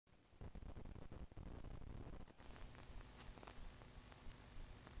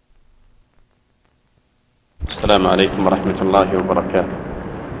السلام عليكم ورحمة الله وبركاته.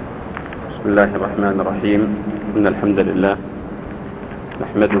 بسم الله الرحمن الرحيم. إن الحمد لله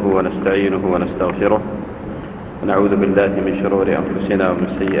نحمده ونستعينه ونستغفره ونعوذ بالله من شرور أنفسنا ومن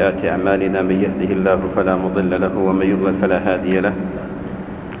سيئات أعمالنا. من يهده الله فلا مضل له ومن يضلل فلا هادي له،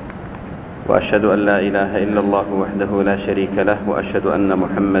 وأشهد أن لا إله إلا الله وحده لا شريك له، وأشهد أن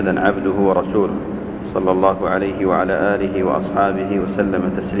محمدا عبده ورسوله صلى الله عليه وعلى آله وأصحابه وسلم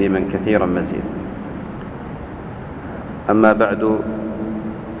تسليما كثيرا مزيدا. أما بعد،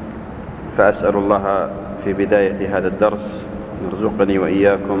 فأسأل الله في بداية هذا الدرس يرزقني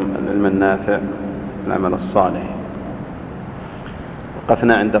وإياكم العلم النافع العمل الصالح.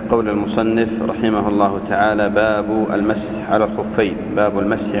 وقفنا عند قول المصنف رحمه الله تعالى: باب المسح على الخفين. باب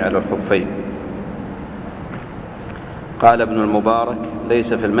المسح على الخفين. قال ابن المبارك: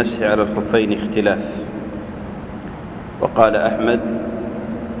 ليس في المسح على الخفين اختلاف. وقال أحمد: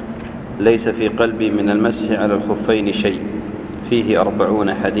 ليس في قلبي من المسح على الخفين شيء، فيه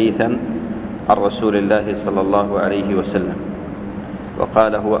 40 حديثا عن رسول الله صلى الله عليه وسلم.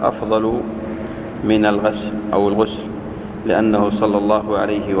 وقال: هو أفضل من الغسل أو الغسل، لأنه صلى الله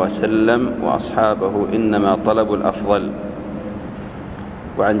عليه وسلم وأصحابه إنما طلبوا الأفضل.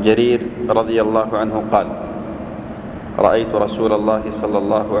 وعن جرير رضي الله عنه قال: رأيت رسول الله صلى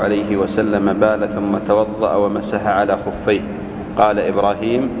الله عليه وسلم بال ثم توضأ ومسح على خفيه. قال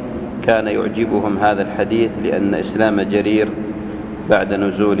إبراهيم: كان يعجبهم هذا الحديث لأن إسلام جرير بعد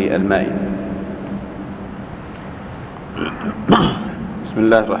نزول المائدة. بسم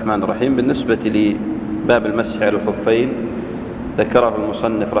الله الرحمن الرحيم. بالنسبة لباب المسح على الخفين، ذكره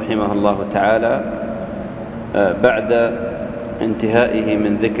المصنف رحمه الله تعالى بعد انتهائه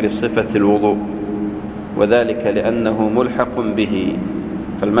من ذكر صفة الوضوء، وذلك لأنه ملحق به،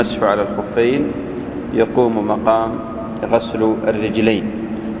 فالمسح على الخفين يقوم مقام غسل الرجلين،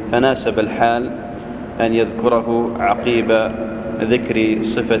 فناسب الحال أن يذكره عقيب ذكر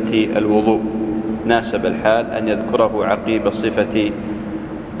صفة الوضوء. ناسب الحال أن يذكره عقيب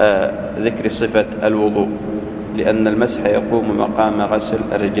ذكر صفة الوضوء، لأن المسح يقوم مقام غسل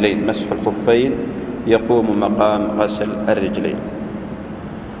الرجلين. مسح الخفين يقوم مقام غسل الرجلين.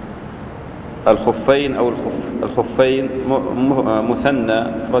 الخفين أو الخفين مثنى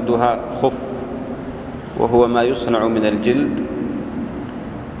مفردها خف، وهو ما يصنع من الجلد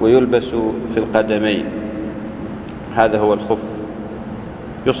ويلبس في القدمين. هذا هو الخف،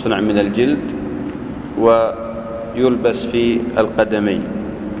 يصنع من الجلد ويلبس في القدمين.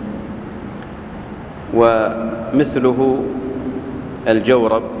 ومثله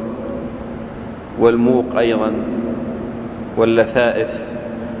الجورب والموق أيضا واللثائف،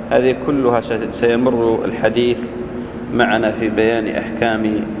 هذه كلها سيمر الحديث معنا في بيان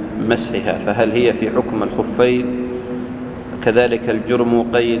أحكام مسحها، فهل هي في حكم الخفين؟ كذلك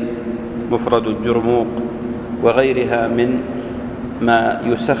الجرموقين، مفرد الجرموق، وغيرها من ما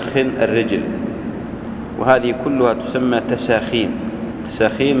يسخن الرجل، وهذه كلها تسمى تساخين.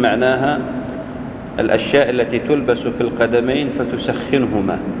 تساخين معناها الأشياء التي تلبس في القدمين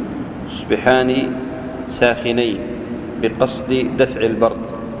فتسخنهما، يصبحان ساخنين بقصد دفع البرد.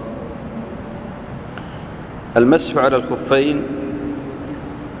 المسح على الخفين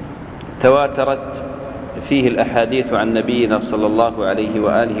تواترت فيه الأحاديث عن نبينا صلى الله عليه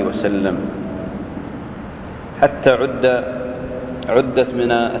وآله وسلم، حتى عدت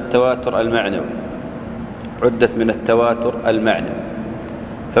من التواتر المعنوي.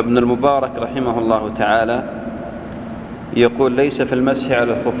 فابن المبارك رحمه الله تعالى يقول: ليس في المسح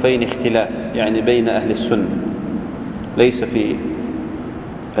على الخفين اختلاف، يعني بين أهل السنة ليس في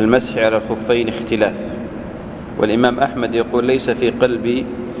المسح على الخفين اختلاف. والإمام أحمد يقول: ليس في قلبي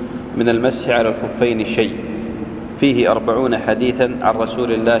من المسح على الخفين شيء، فيه 40 حديثا عن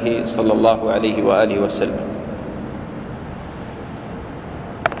رسول الله صلى الله عليه وآله وسلم.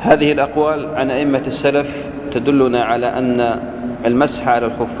 هذه الأقوال عن أئمة السلف تدلنا على أن المسح على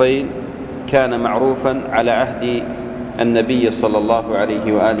الخفين كان معروفا على عهد النبي صلى الله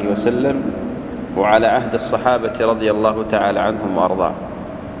عليه وآله وسلم وعلى عهد الصحابة رضي الله تعالى عنهم وأرضاهم.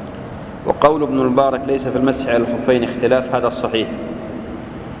 وقول ابن المبارك: ليس في المسح على الخفين اختلاف، هذا صحيح،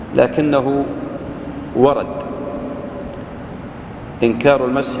 لكنه ورد إنكار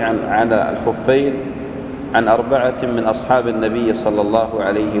المسح على الخفين عن 4 من أصحاب النبي صلى الله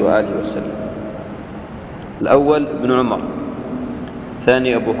عليه وآله وسلم. الأول ابن عمر،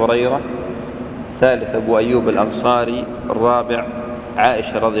 ثاني أبو هريرة، ثالث أبو أيوب الأنصاري، الرابع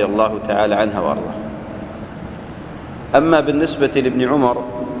عائشة رضي الله تعالى عنها وأرضاها. أما بالنسبة لابن عمر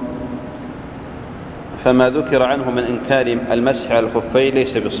فما ذكر عنه من إنكار المسح على الخفين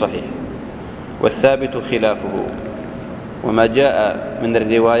ليس بالصحيح، والثابت خلافه. وما جاء من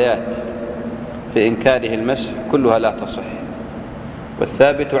الروايات في إنكاره المسح كلها لا تصح،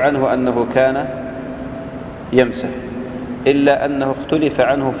 والثابت عنه أنه كان يمسح، إلا أنه اختلف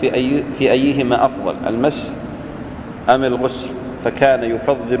عنه في أيهما أفضل، المسح أم الغسل، فكان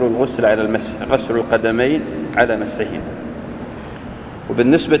يفضل الغسل على المسح، غسل القدمين على مسحهما.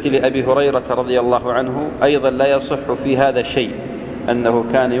 وبالنسبة لأبي هريرة رضي الله عنه أيضا لا يصح في هذا شيء، أنه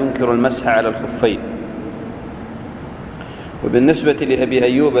كان ينكر المسح على الخفين. وبالنسبة لأبي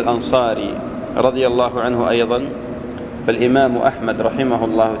أيوب الأنصاري رضي الله عنه أيضا، فالإمام أحمد رحمه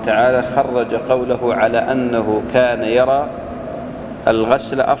الله تعالى خرج قوله على أنه كان يرى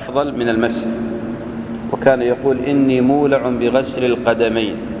الغسل أفضل من المسح، وكان يقول إني مولع بغسل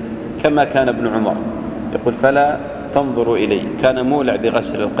القدمين، كما كان ابن عمر يقول فلا تنظروا إلي، كان مولع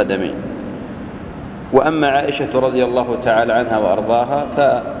بغسل القدمين. وأما عائشة رضي الله تعالى عنها وأرضاها،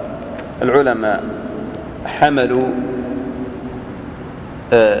 فالعلماء حملوا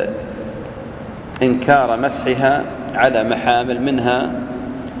إنكار مسحها على محامل، منها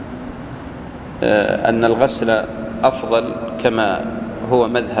أن الغسل أفضل كما هو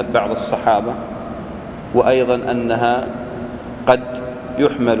مذهب بعض الصحابة، وأيضا أنها قد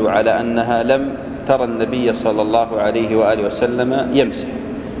يحمل على أنها لم ترى النبي صلى الله عليه وآله وسلم يمسح،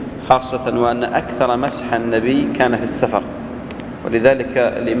 خاصة وأن أكثر مسح النبي كان في السفر. ولذلك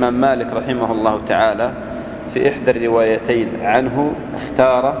الإمام مالك رحمه الله تعالى في إحدى الروايتين عنه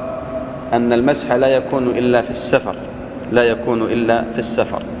اختار أن المسح لا يكون إلا في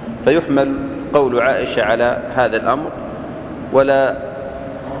السفر، فيحمل قول عائشة على هذا الأمر، ولا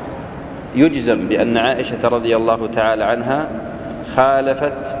يجزم بأن عائشة رضي الله تعالى عنها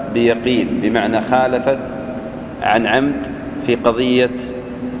خالفت بيقين، بمعنى خالفت عن عمد في قضية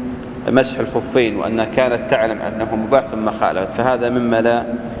مسح الخفين، وأنها كانت تعلم أنه مباح ثم خالفت، فهذا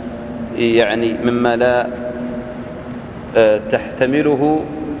مما لا تحتمله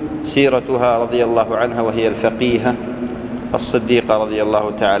سيرتها رضي الله عنها، وهي الفقيهة الصديقة رضي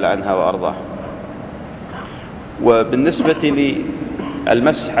الله تعالى عنها وأرضاها. وبالنسبة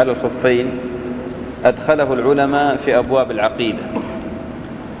للمسح على الخفين أدخله العلماء في أبواب العقيدة،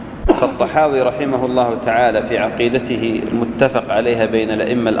 فالطحاوي رحمه الله تعالى في عقيدته المتفق عليها بين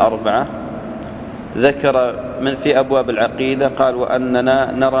الأئمة الأربعة ذكر في أبواب العقيدة قال: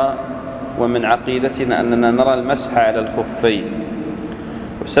 وأننا نرى، ومن عقيدتنا أننا نرى المسح على الخفين.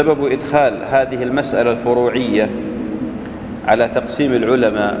 وسبب إدخال هذه المسألة الفروعية على تقسيم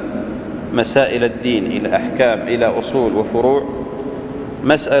العلماء مسائل الدين إلى أحكام، إلى أصول وفروع،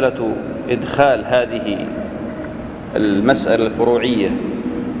 مسألة إدخال هذه المسألة الفروعية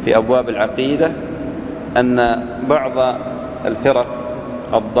في أبواب العقيدة أن بعض الفرق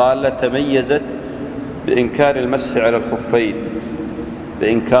الضالة تميزت بإنكار المسح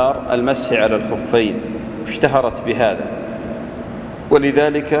على الخفين، اشتهرت بهذا،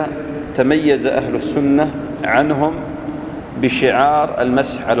 ولذلك تميز أهل السنة عنهم بشعار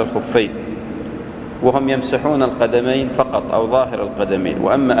المسح على الخفين، وهم يمسحون القدمين فقط أو ظاهر القدمين.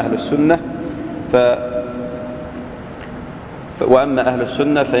 وأما أهل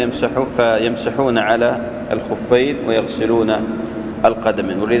السنة فيمسحون على الخفين ويغسلون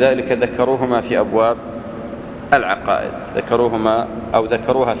القدمين، ولذلك ذكروها في أبواب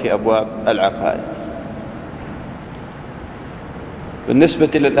العقائد. بالنسبة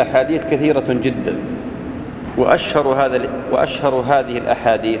للأحاديث كثيرة جدا، وأشهر هذه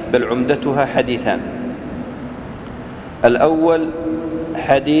الأحاديث بل عمدتها حديثان. الأول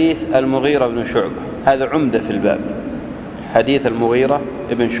حديث المغيرة بن شعبة، هذا عمدة في الباب، حديث المغيرة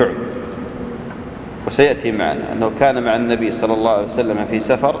بن شعبة، وسيأتي معنا أنه كان مع النبي صلى الله عليه وسلم في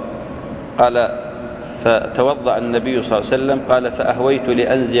سفر، قال فتوضأ النبي صلى الله عليه وسلم، قال فأهويت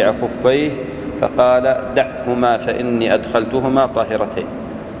لأنزع خفيه، فقال دعهما فإني أدخلتهما طاهرتين.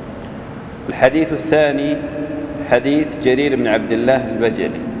 الحديث الثاني حديث جرير بن عبد الله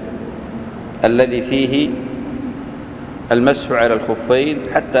البجلي الذي فيه المسح على الخفين،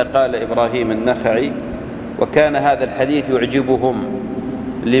 حتى قال إبراهيم النخعي: وكان هذا الحديث يعجبهم.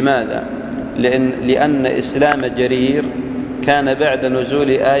 لماذا؟ لأن إسلام جرير كان بعد نزول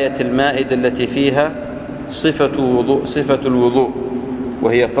آية المائدة التي فيها صفة الوضوء،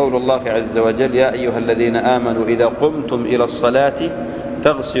 وهي قول الله عز وجل: يا أيها الذين آمنوا إذا قمتم إلى الصلاة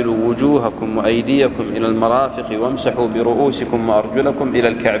فاغسلوا وجوهكم وأيديكم إلى المرافق وامسحوا برؤوسكم وأرجلكم إلى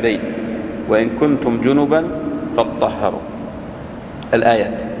الكعبين وإن كنتم جنبا فاطهروا،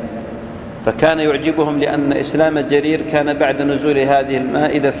 الآيات. فكان يعجبهم لأن إسلام جرير كان بعد نزول هذه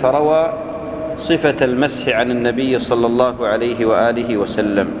المائدة، فروى صفة المسح عن النبي صلى الله عليه وآله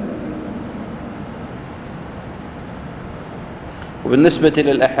وسلم. وبالنسبة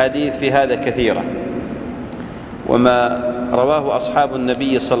للأحاديث في هذا كثيرة، وما رواه أصحاب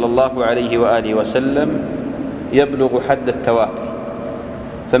النبي صلى الله عليه وآله وسلم يبلغ حد التواتر،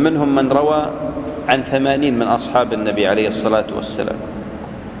 فمنهم من روى عن 80 من أصحاب النبي عليه الصلاة والسلام،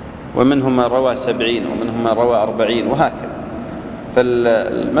 ومنهم من روى 70، ومنهم من روى 40، وهكذا.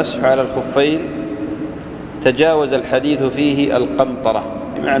 فالمسح على الخفين تجاوز الحديث فيه القنطرة،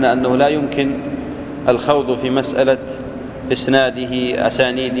 بمعنى أنه لا يمكن الخوض في مسألة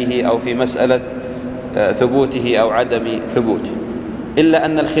أسانيده أو في مسألة ثبوته أو عدم ثبوته، إلا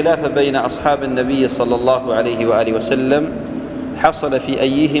أن الخلاف بين أصحاب النبي صلى الله عليه وآله وسلم حصل في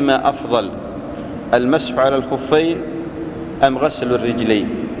أيهما أفضل، المسح على الخفين أم غسل الرجلين.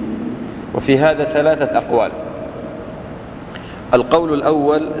 وفي هذا 3 أقوال. القول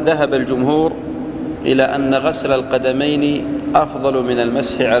الأول: ذهب الجمهور إلى أن غسل القدمين أفضل من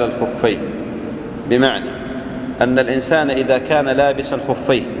المسح على الخفين، بمعنى أن الإنسان إذا كان لابسا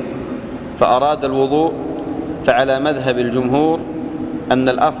خفين فأراد الوضوء، فعلى مذهب الجمهور أن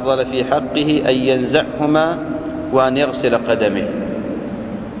الأفضل في حقه أن ينزعهما وأن يغسل قدميه.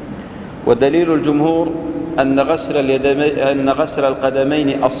 ودليل الجمهور أن غسل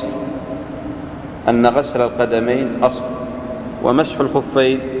القدمين أصل، ومسح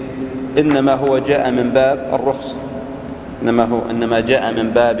الخفين إنما هو جاء من باب الرخصة، إنما جاء من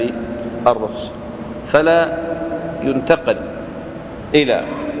باب الرخصة، فلا ينتقل إلى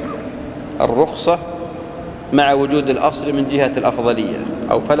الرخصة مع وجود الأصل من جهة الأفضلية،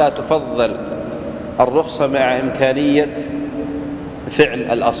 أو فلا تفضل الرخصة مع إمكانية فعل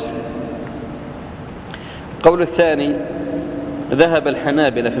الأصل. القول الثاني: ذهب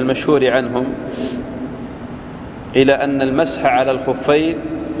الحنابلة في المشهور عنهم إلى أن المسح على الخفين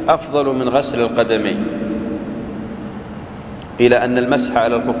أفضل من غسل القدمين،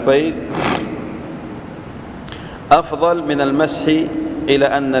 أفضل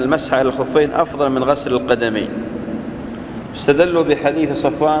من غسل القدمين. استدلوا بحديث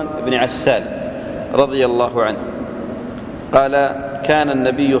صفوان بن عسال رضي الله عنه قال: كان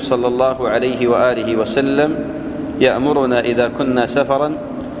النبي صلى الله عليه وآله وسلم يأمرنا إذا كنا سفرا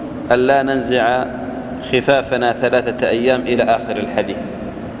ألا ننزع خفافنا 3 أيام إلى آخر الحديث.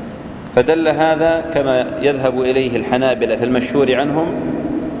 فدل هذا كما يذهب إليه الحنابلة في المشهور عنهم،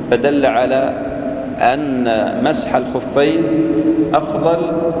 فدل على أن مسح الخفين أفضل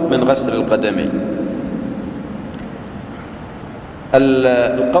من غسل القدمين.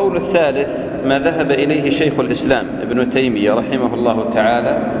 القول الثالث ما ذهب إليه شيخ الإسلام ابن تيمية رحمه الله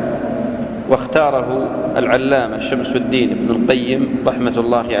تعالى، واختاره العلامة شمس الدين ابن القيم رحمة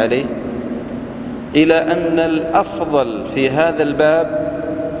الله عليه، إلى أن الأفضل في هذا الباب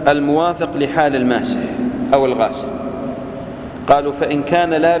الموافق لحال الماسح أو الغاسل. قالوا: فإن كان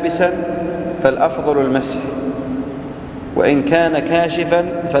لابسا فالأفضل المسح، وإن كان كاشفا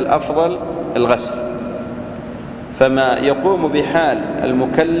فالأفضل الغسل، فما يقوم بحال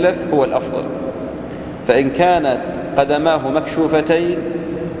المكلف هو الأفضل. فإن كانت قدماه مكشوفتين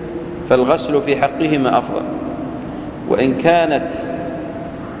فالغسل في حقهما أفضل،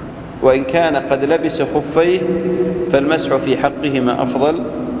 وإن كان قد لبس خفيه فالمسح في حقهما أفضل.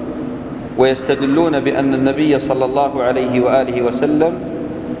 ويستدلون بأن النبي صلى الله عليه وآله وسلم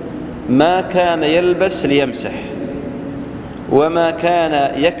ما كان يلبس ليمسح، وما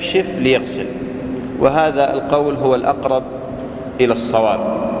كان يكشف ليغسل، وهذا القول هو الأقرب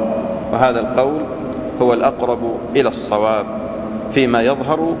إلى الصواب فيما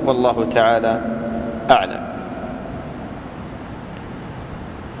يظهر، والله تعالى أعلم.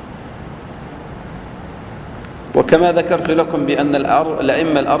 وكما ذكرت لكم بأن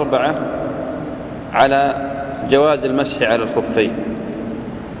الأئمة الأربعة على جواز المسح على الخفين،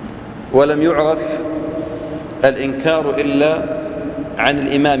 ولم يعرف الإنكار إلا عن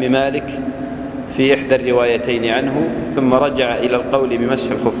الإمام مالك في إحدى الروايتين عنه، ثم رجع إلى القول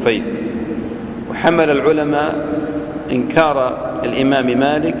بمسح الخفين. وحمل العلماء إنكار الإمام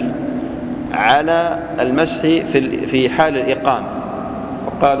مالك على المسح في حال الإقامة،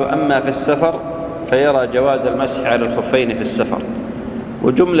 وقالوا: أما في السفر فيرى جواز المسح على الخفين في السفر.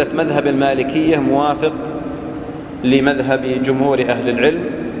 وجملة مذهب المالكية موافق لمذهب جمهور أهل العلم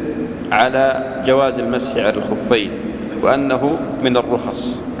على جواز المسح على الخفين، وأنه من الرخص.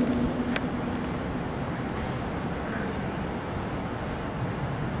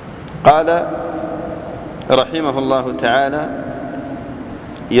 قال رحمه الله تعالى: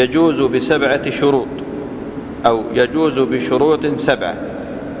 يجوز ب7 شروط، أو يجوز بشروط 7.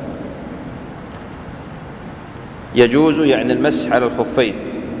 يجوز يعني المسح على الخفين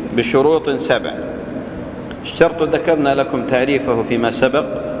بشروط 7. الشرط ذكرنا لكم تعريفه فيما سبق،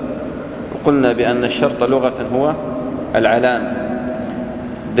 وقلنا بأن الشرط لغة هو العلامة،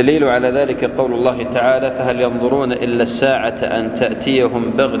 دليل على ذلك قول الله تعالى: فهل ينظرون إلا الساعة أن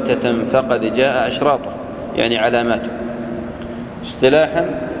تأتيهم بغتة فقد جاء أشراطه، يعني علاماته. اصطلاحا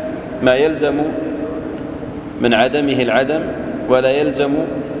ما يلزم من عدمه العدم، ولا يلزم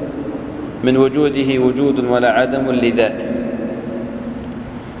من وجوده وجود ولا عدم لذاته.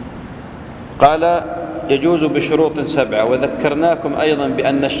 قال: يجوز بشروط 7. وذكرناكم أيضا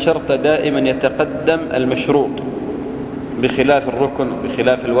بأن الشرط دائما يتقدم المشروط، بخلاف الركن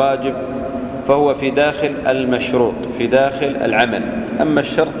بخلاف الواجب، فهو في داخل المشروط في داخل العمل، أما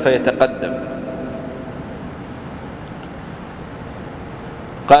الشرط فيتقدم.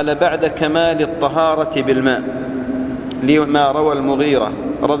 قال: بعد كمال الطهارة بالماء، لما روى المغيرة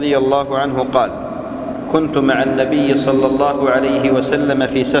رضي الله عنه قال: كنت مع النبي صلى الله عليه وسلم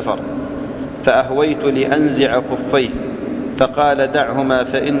في سفر، فأهويت لأنزع خفيه، فقال: دعهما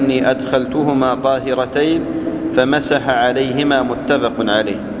فإني أدخلتهما طاهرتين، فمسح عليهما. متفق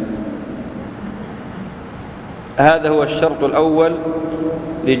عليه. هذا هو الشرط الأول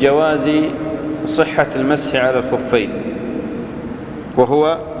لجواز صحة المسح على الخفين،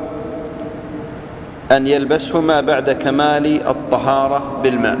 وهو أن يلبسهما بعد كمال الطهارة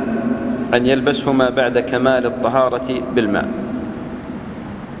بالماء، أن يلبسهما بعد كمال الطهارة بالماء.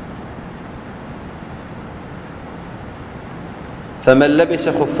 فمن لبس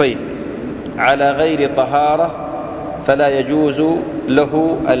خفين على غير طهارة فلا يجوز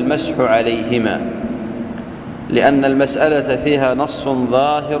له المسح عليهما، لأن المسألة فيها نص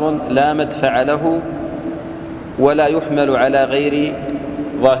ظاهر لا مدفع له ولا يحمل على غير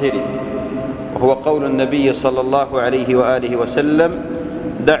ظاهره، وهو قول النبي صلى الله عليه وآله وسلم: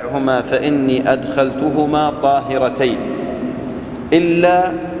 دعهما فإني أدخلتهما طاهرتين،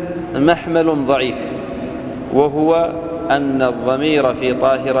 إلا محمل ضعيف، وهو أن الضمير في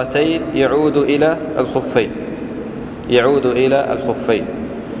طاهرتين يعود إلى الخفين،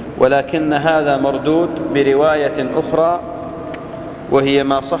 ولكن هذا مردود برواية أخرى، وهي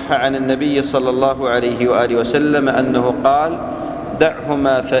ما صح عن النبي صلى الله عليه وآله وسلم أنه قال: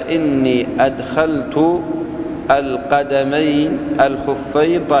 دعهما فإني أدخلت القدمين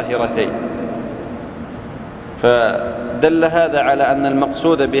الخفين طاهرتين. فدل هذا على أن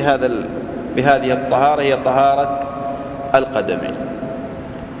المقصود بهذه الطهارة هي طهارة القدمين.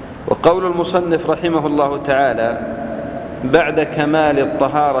 وقول المصنف رحمه الله تعالى: بعد كمال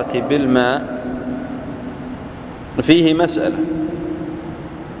الطهارة بالماء، فيه مسألة،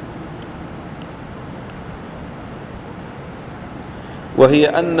 وهي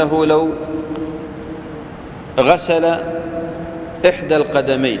أنه لو غسل إحدى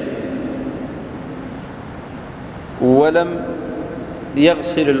القدمين ولم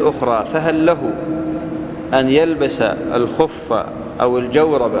يغسل الأخرى، فهل له أن يلبس الخف أو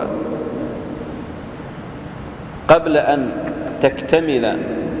الجورب قبل أن تكتمل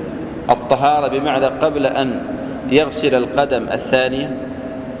الطهارة، بمعنى قبل أن يغسل القدم الثانية؟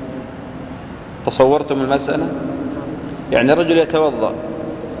 تصورتم المسألة؟ يعني رجل يتوضأ،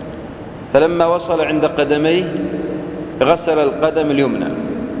 فلما وصل عند قدميه غسل القدم اليمنى،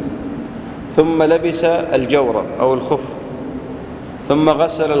 ثم لبس الجورب أو الخف، ثم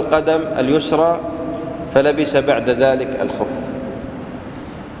غسل القدم اليسرى فلبس بعد ذلك الخف.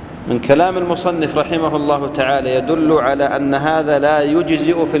 من كلام المصنف رحمه الله تعالى يدل على أن هذا لا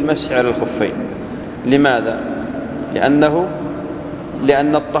يجزئ في المسح على الخفين. لماذا؟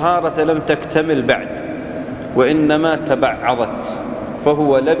 لأن الطهارة لم تكتمل بعد، وإنما تبعضت،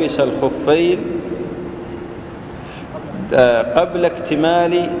 فهو لبس الخفين قبل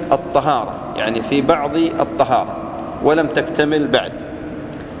اكتمال الطهارة، يعني في بعض الطهارة ولم تكتمل بعد.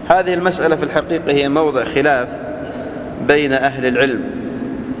 هذه المسألة في الحقيقة هي موضع خلاف بين أهل العلم،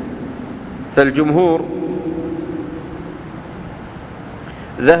 فالجمهور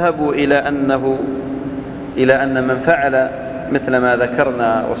ذهبوا إلى أن من فعل مثل ما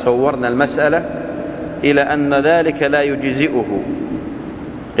ذكرنا وصورنا المسألة إلى أن ذلك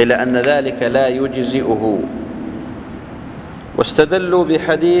لا يجزئه، واستدلوا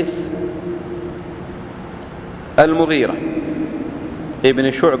بحديث المغيرة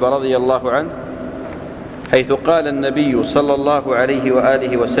ابن شعبة رضي الله عنه، حيث قال النبي صلى الله عليه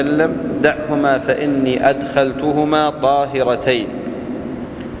وآله وسلم: دعهما فإني أدخلتهما طاهرتين،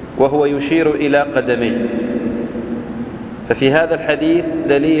 وهو يشير إلى قدميه. ففي هذا الحديث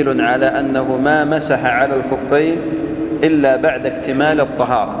دليل على أنه ما مسح على الخفين إلا بعد اكتمال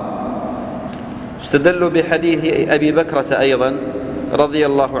الطهارة. استدلوا بحديث أبي بكرة أيضا رضي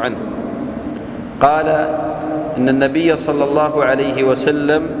الله عنه، قال إن النبي صلى الله عليه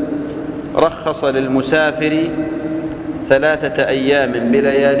وسلم رخص للمسافر 3 أيام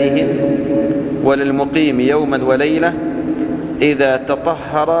بلياليهن، وللمقيم يوما وليلة، إذا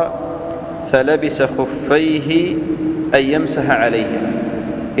تطهر فلبس خفيه أن يمسح عليهم.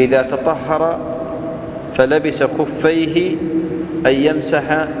 إذا تطهر فلبس خفيه أن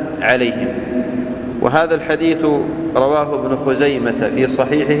يمسح عليهم. وهذا الحديث رواه ابن خزيمة في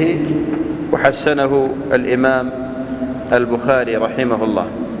صحيحه وحسنه الإمام البخاري رحمه الله.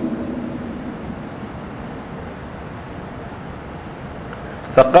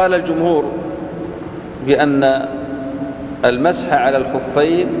 فقال الجمهور بأن المسح على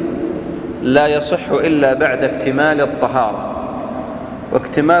الخفين لا يصح إلا بعد اكتمال الطهارة،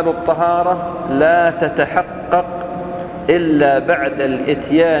 واكتمال الطهارة لا تتحقق إلا بعد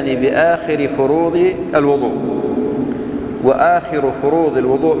الإتيان بآخر فروض الوضوء. وآخر فروض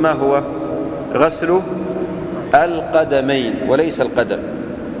الوضوء ما هو؟ غسل القدمين وليس القدم.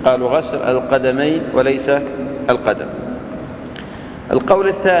 قالوا غسل القدمين وليس القدم. القول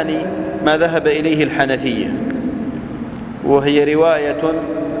الثاني ما ذهب إليه الحنفية، وهي رواية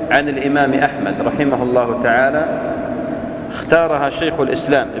عن الإمام أحمد رحمه الله تعالى، اختارها شيخ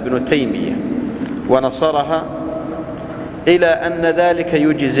الإسلام ابن تيمية ونصرها، إلى أن ذلك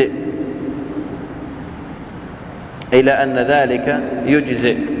يجزئ، إلى أن ذلك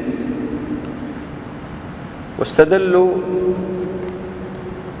يجزئ. واستدلوا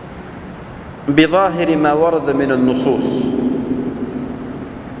بظاهر ما ورد من النصوص،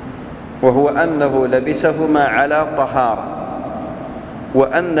 وهو أنه لبسهما على طهارة،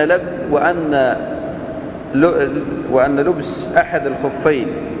 وأن لبس أحد الخفين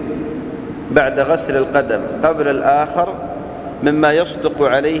بعد غسل القدم قبل الآخر مما يصدق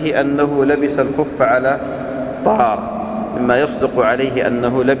عليه أنه لبس الخف على طهارة، مما يصدق عليه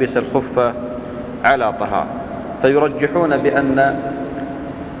أنه لبس الخف على طهارة. فيرجحون بأن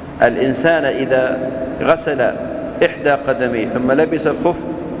الإنسان إذا غسل إحدى قدميه ثم لبس الخف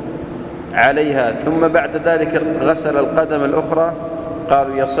عليها ثم بعد ذلك غسل القدم الأخرى،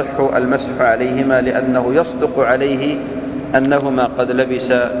 قالوا يصح المسح عليهما، لأنه يصدق عليه أنه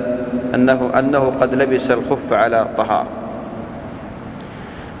قد لبس الخف على طهارة.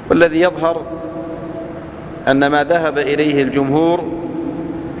 والذي يظهر أن ما ذهب إليه الجمهور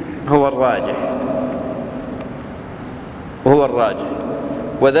هو الراجح،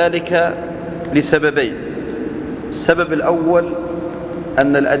 وذلك لسببين. السبب الأول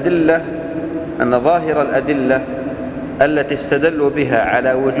أن ظاهر الأدلة التي استدلوا بها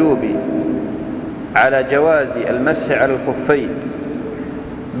على جواز المسح على الخفين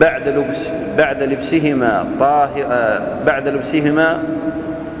بعد لبسهما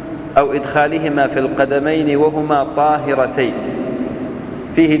أو إدخالهما في القدمين وهما طاهرتين،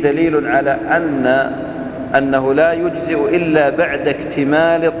 فيه دليل على أنه لا يجزئ إلا بعد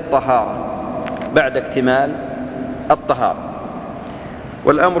اكتمال الطهارة.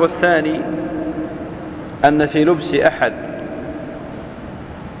 والأمر الثاني أن في لبس أحد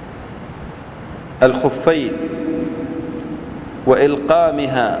الخفين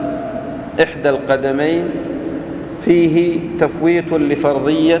وإلقامها إحدى القدمين فيه تفويت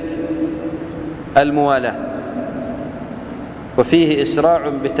لفرضية الموالاة، وفيه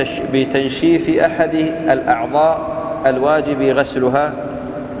إسراع بتنشيف أحد الأعضاء الواجب غسلها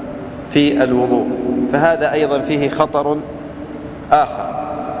في الوضوء، فهذا أيضا فيه خطر آخر.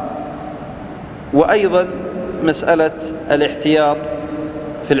 وأيضا مسألة الاحتياط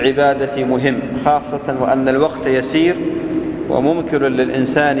في العبادة مهم، خاصة وأن الوقت يسير، وممكن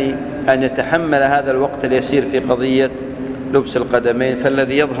للإنسان أن يتحمل هذا الوقت اليسير في قضية لبس القدمين.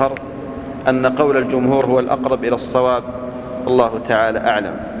 فالذي يظهر أن قول الجمهور هو الأقرب إلى الصواب، الله تعالى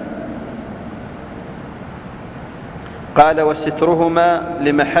أعلم. قال وسترهما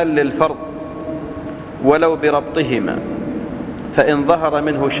لمحل الفرض ولو بربطهما، فإن ظهر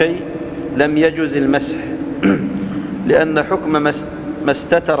منه شيء لم يجز المسح، لأن حكم ما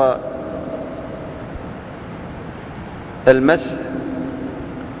استتر المسح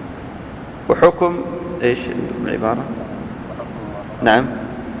وحكم إيش العبارة؟ نعم،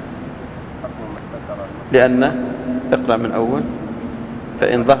 لأن اقرأ من أول.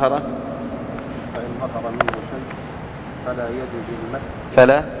 فإن ظهر منه شيء فلا يجوز المسح،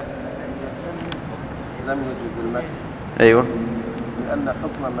 لم يجوز المسح. أيوة، لأن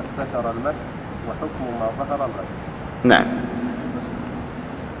حكم ما استتر المسح وحكم ما ظهر المسح.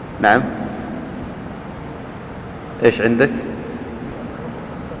 نعم. إيش عندك؟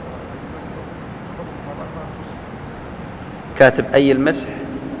 كاتب أي المسح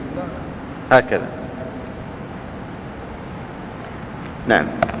هكذا. نعم.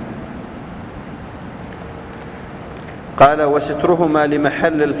 قال وسترهما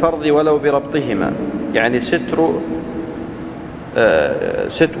لمحل الفرض ولو بربطهما، يعني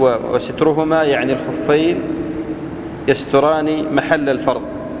وسترهما يعني الخفين يستران محل الفرض.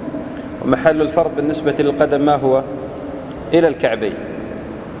 ومحل الفرض بالنسبة للقدم ما هو؟ إلى الكعبين،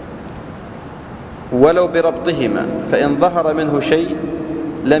 ولو بربطهما، فإن ظهر منه شيء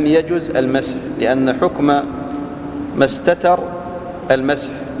لم يجز المسح، لأن حكم ما استتر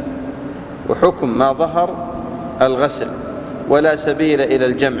المسح، وحكم ما ظهر الغسل، ولا سبيل إلى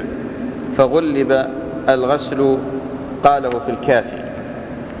الجمع، فغلب الغسل قاله في الكافي.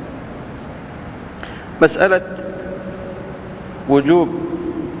 مسألة وجوب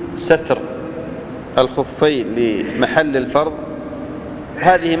ستر الخفين لمحل الفرض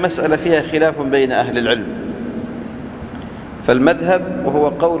هذه مسألة فيها خلاف بين أهل العلم، فالمذهب وهو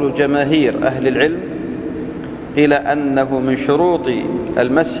قول جماهير أهل العلم إلى أنه من شروط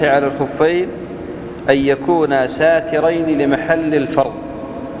المسح على الخفين أن يكونا ساترين لمحل الفرض،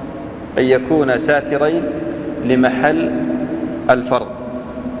 أن يكونا ساترين لمحل الفرض.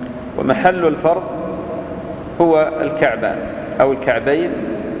 ومحل الفرض هو الكعبان أو الكعبين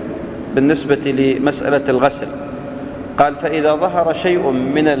بالنسبة لمسألة الغسل. قال فإذا ظهر شيء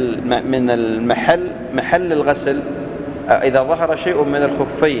من المحل محل الغسل، إذا ظهر شيء من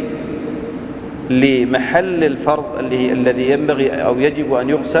الخفين لمحل الفرض الذي ينبغي أو يجب أن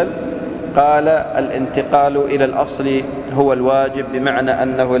يغسل، قال الانتقال إلى الأصل هو الواجب، بمعنى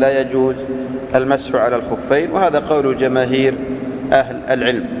أنه لا يجوز المسح على الخفين، وهذا قول جماهير أهل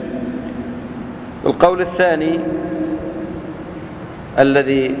العلم. القول الثاني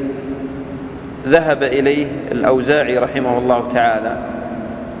الذي ذهب إليه الأوزاعي رحمه الله تعالى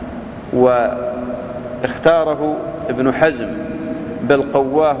واختاره ابن حزم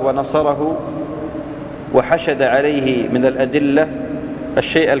بالقواه ونصره وحشد عليه من الأدلة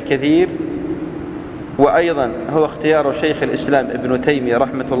الشيء الكثير، وأيضا هو اختيار شيخ الإسلام ابن تيمية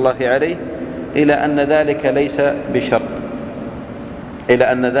رحمة الله عليه، إلى أن ذلك ليس بشرط،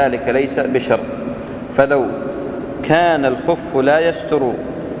 إلى أن ذلك ليس بشرط. فلو كان الخف لا يستر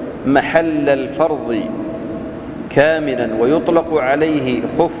محل الفرض كاملا ويطلق عليه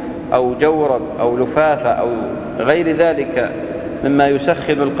خف أو جورب أو لفافة أو غير ذلك مما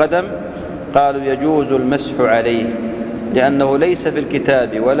يسخن القدم، قالوا يجوز المسح عليه، لأنه ليس في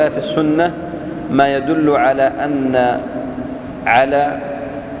الكتاب ولا في السنة ما يدل على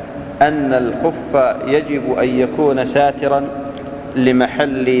أن الخف يجب أن يكون ساترا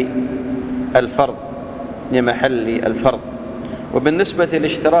لمحل الفرض. وبالنسبة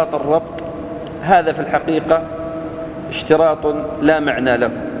لاشتراط الربط، هذا في الحقيقة اشتراط لا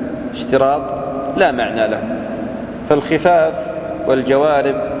معنى له، فالخفاف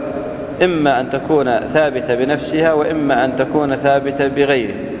والجوارب إما أن تكون ثابتة بنفسها وإما أن تكون ثابتة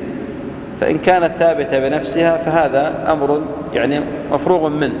بغيره، فإن كانت ثابتة بنفسها فهذا أمر مفروغ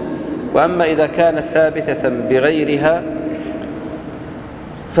منه، وأما إذا كانت ثابتة بغيرها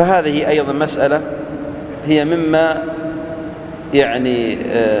فهذه أيضا مسألة هي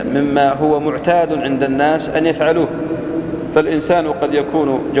مما هو معتاد عند الناس أن يفعلوه. فالإنسان قد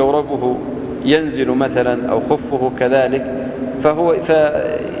يكون جوربه ينزل مثلا أو خفه كذلك،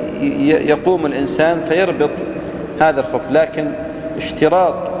 فيقوم الإنسان فيربط هذا الخف، لكن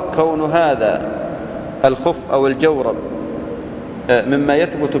اشتراط كون هذا الخف أو الجورب مما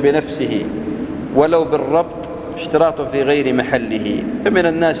يثبت بنفسه ولو بالربط اشتراط في غير محله. فمن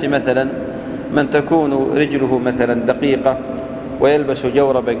الناس مثلا من تكون رجله مثلا دقيقة ويلبس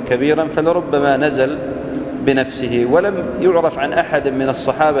جوربا كبيرا، فلربما نزل بنفسه، ولم يعرف عن أحد من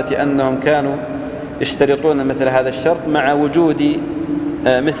الصحابة أنهم كانوا يشترطون مثل هذا الشرط مع وجود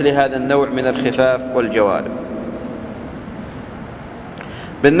مثل هذا النوع من الخفاف والجوارب.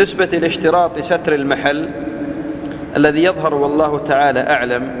 بالنسبة لاشتراط ستر المحل الذي يظهر والله تعالى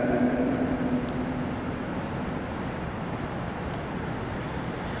أعلم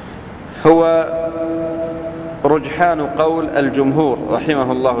هو رجحان قول الجمهور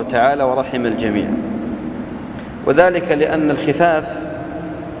رحمه الله تعالى ورحم الجميع، وذلك لأن الخفاف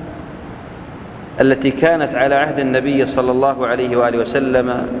التي كانت على عهد النبي صلى الله عليه وآله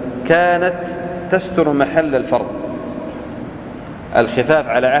وسلم كانت تستر محل الفرض. الخفاف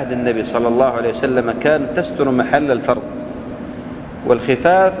على عهد النبي صلى الله عليه وسلم كانت تستر محل الفرض،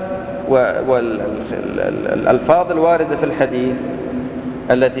 والخفاف والألفاظ الواردة في الحديث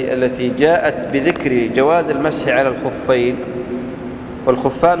التي جاءت بذكر جواز المسح على الخفين،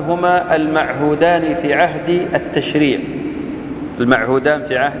 والخفان هما المعهودان في عهد التشريع، والمعهودان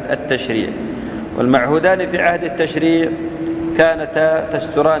في عهد التشريع كانتا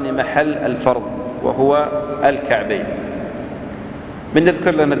تستران محل الفرض وهو الكعبين. من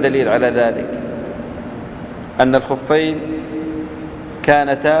نذكر لنا الدليل على ذلك أن الخفين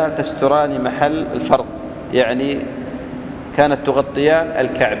كانتا تستران محل الفرض، يعني كانت تغطيان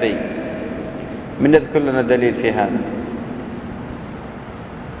الكعبين. من يذكر لنا دليل في هذا؟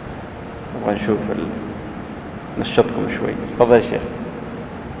 نبغى نشوف نشطكم شوي. تفضل يا شيخ.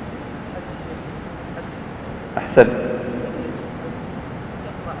 أحسنت.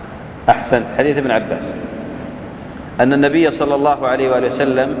 حديث ابن عباس أن النبي صلى الله عليه وآله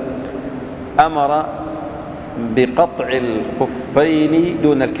وسلم أمر بقطع الخفين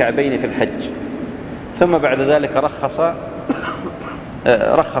دون الكعبين في الحج، ثم بعد ذلك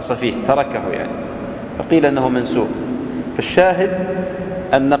رخص فيه، تركه يعني، فقيل أنه منسوخ. فالشاهد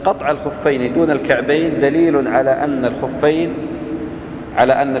أن قطع الخفين دون الكعبين دليل على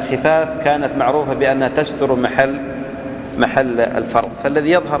أن الخفاف كانت معروفة بأنها تستر محل الفرض،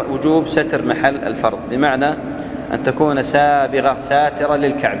 فالذي يظهر وجوب ستر محل الفرض، بمعنى أن تكون سابغة ساترة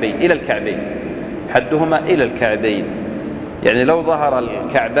للكعبين إلى الكعبين، حدهما إلى الكعبين، يعني لو ظهر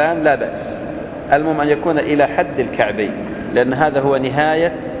الكعبان لا بأس، المهم أن يكون إلى حد الكعبين، لأن هذا هو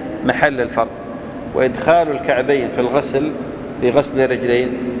نهاية محل الفرض. وإدخال الكعبين في غسل الرجلين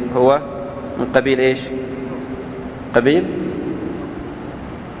هو من قبيل إيش؟ قبيل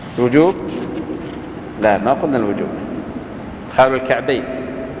الوجوب؟ لا، ما قلنا الوجوب. إدخال الكعبين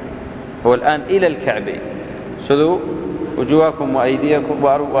هو الآن إلى الكعبين، سلوا وجوهكم وأيديكم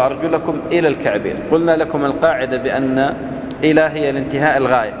وأرجلكم إلى الكعبين. قلنا لكم القاعدة بأن إلى هي الانتهاء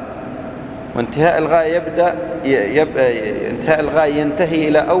الغاية، وانتهاء الغاية ينتهي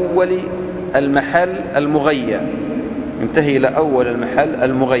إلى أول المحل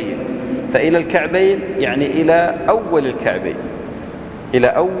المغير، فإلى الكعبين يعني إلى أول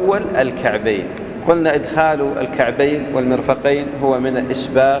الكعبين. قلنا إدخال الكعبين والمرفقين هو من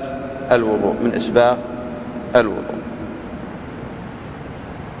إسباغ الوضوء.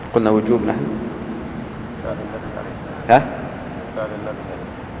 قلنا وجوب نحن؟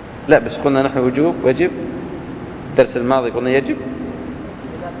 لا، بس قلنا نحن وجب. الدرس الماضي قلنا يجب.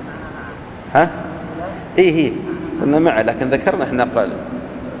 هي قلنا معه، لكن ذكرنا احنا قال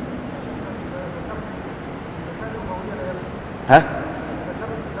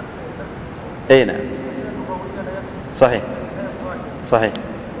نعم، صحيح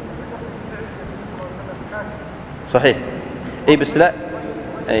بس لا،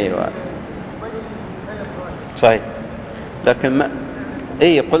 أيوة صحيح، لكن ما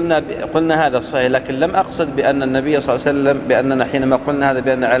قلنا هذا صحيح، لكن لم أقصد بأن النبي صلى الله عليه وسلم بأننا حينما قلنا هذا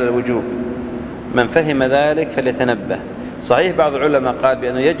بأن على الوجوب، من فهم ذلك فليتنبه. صحيح بعض العلماء قال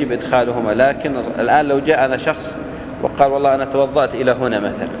بأنه يجب إدخالهما، لكن الآن لو جاءنا شخص وقال والله أنا توضأت إلى هنا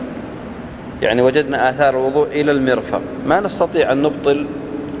مثلا، يعني وجدنا آثار الوضوء إلى المرفق، ما نستطيع أن نبطل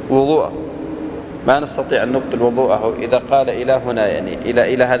وضوءه إذا قال إلى هنا، يعني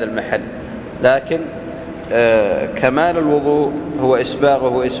إلى هذا المحل، لكن كمال الوضوء هو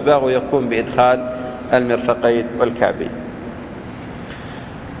إسباغه يكون بإدخال المرفقين والكعبين.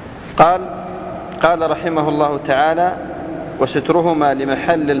 قال رحمه الله تعالى: وسترهما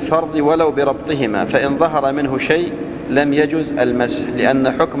لمحل الفرض ولو بربطهما، فإن ظهر منه شيء لم يجز المسح،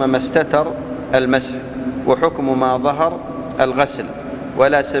 لأن حكم ما استتر المسح، وحكم ما ظهر الغسل،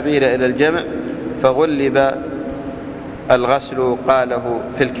 ولا سبيل إلى الجمع، فغلب الغسل، قاله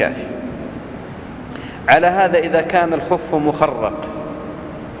في الكافي. على هذا إذا كان الخف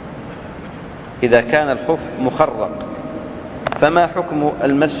مخرق فما حكم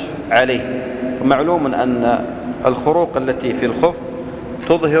المسح عليه؟ ومعلوم أن الخروق التي في الخف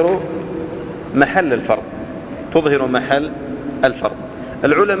تظهر محل الفرض.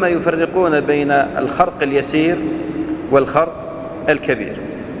 العلماء يفرقون بين الخرق اليسير والخرق الكبير.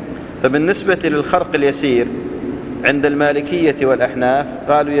 فبالنسبة للخرق اليسير عند المالكية والأحناف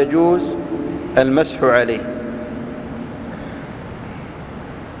قالوا يجوز المسح عليه،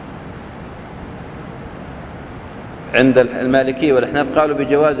 عند المالكية والأحناف قالوا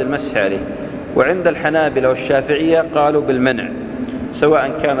بجواز المسح عليه، وعند الحنابلة والشافعية قالوا بالمنع،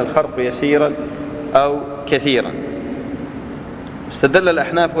 سواء كان الخرق يسيرا أو كثيرا. استدل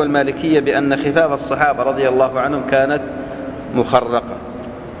الأحناف والمالكية بأن خفاف الصحابة رضي الله عنهم كانت مخرقة.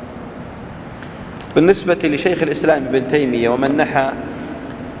 بالنسبة لشيخ الإسلام ابن تيمية ومن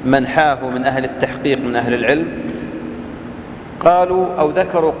منحاه من أهل التحقيق من أهل العلم، قالوا أو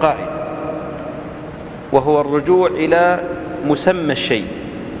ذكروا قاعدة، وهو الرجوع إلى مسمى الشيء.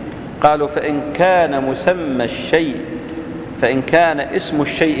 قالوا فإن كان اسم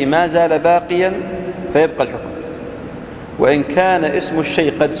الشيء ما زال باقيا فيبقى الحكم، وإن كان اسم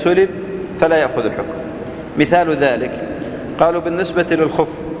الشيء قد سلب فلا يأخذ الحكم. مثال ذلك قالوا بالنسبة للخف،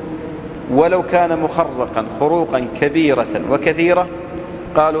 ولو كان مخرقا خروقا كبيرة وكثيرة،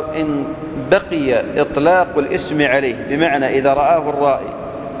 قالوا إن بقي إطلاق الاسم عليه، بمعنى إذا رآه الرائي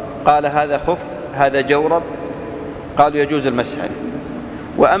قال هذا خف هذا جورب، قالوا يجوز المسح عليه.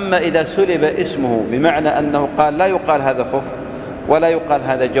 وأما إذا سلب اسمه بمعنى أنه قال لا يقال هذا خف ولا يقال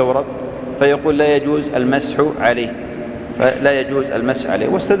هذا جورب، فيقول لا يجوز المسح عليه، فلا يجوز المسح عليه.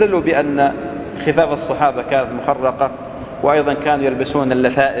 واستدلوا بأن خفاف الصحابة كانت مخرقة، وأيضا كانوا يلبسون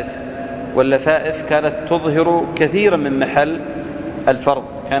اللفائف، واللفائف كانت تظهر كثيرا من محل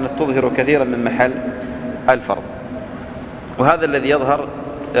الفرض، وهذا الذي يظهر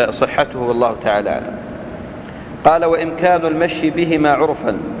صحته والله تعالى أعلم. قال: وإمكان المشي بهما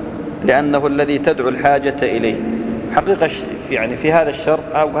عرفا لأنه الذي تدعو الحاجة إليه. حقيقة يعني في هذا الشرط،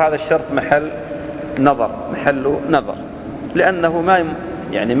 أو هذا الشرط محل نظر، لأنه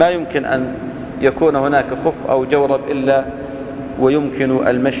ما يمكن أن يكون هناك خف أو جورب إلا ويمكن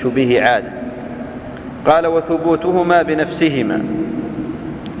المشي به عادة. قال: وثبوتهما بنفسهما،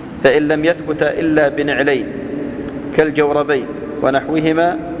 فإن لم يثبت إلا بنعلين كالجوربين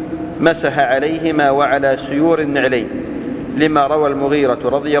ونحوهما مسح عليهما وعلى سيور النعلين، لما روى المغيرة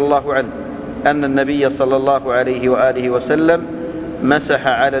رضي الله عنه أن النبي صلى الله عليه وآله وسلم مسح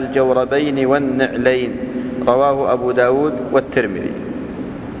على الجوربين والنعلين، رواه أبو داود والترمذي.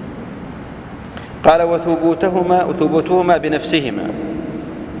 قال: وثبوتهما بنفسهما.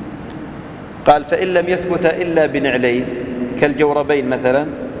 قال: فإن لم يثبت إلا بنعلين كالجوربين مثلا،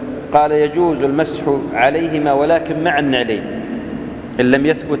 قال: يجوز المسح عليهما ولكن مع النعلين. إن لم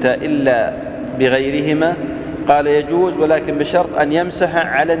يثبت إلا بغيرهما قال يجوز، ولكن بشرط أن يمسح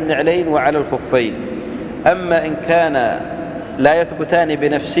على النعلين وعلى الخفين. أما إن كان لا يثبتان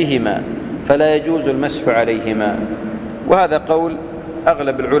بنفسهما فلا يجوز المسح عليهما، وهذا قول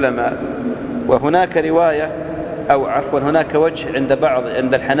أغلب العلماء. وهناك رواية، أو عفوا هناك وجه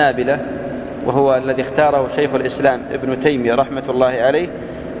عند الحنابلة، وهو الذي اختاره شيخ الإسلام ابن تيمية رحمة الله عليه،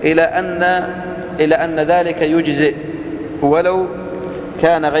 إلى أن ذلك يجزئ ولو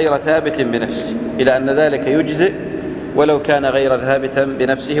كان غير ثابت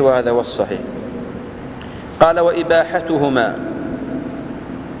بنفسه، وهذا هو الصحيح. قال: وإباحتهما،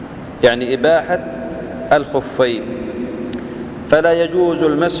 يعني إباحة الخفين، فلا يجوز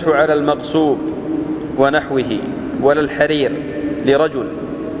المسح على المغصوب ونحوه ولا الحرير لرجل،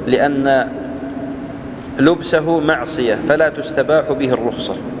 لأن لبسه معصية فلا تستباح به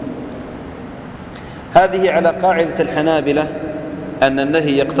الرخصة. هذه على قاعدة الحنابلة أن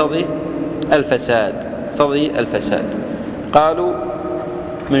النهي يقتضي الفساد. قالوا: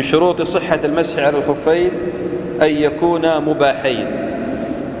 من شروط صحة المسح على الخفين أن يكونا مباحين،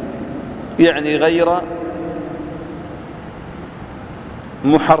 يعني غير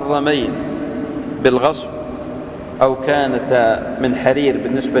محرمين بالغصب، أو كانتا من حرير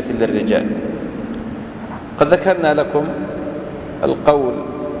بالنسبة للرجال. قد ذكرنا لكم القول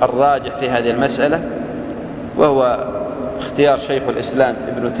الراجح في هذه المسألة، وهو اختيار شيخ الإسلام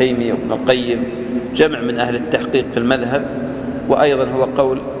ابن تيمية وابن القيم، جمع من أهل التحقيق في المذهب، وأيضا هو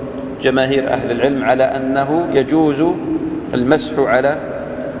قول جماهير أهل العلم على أنه يجوز المسح على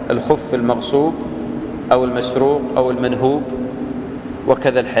الخف المغصوب أو المسروق أو المنهوب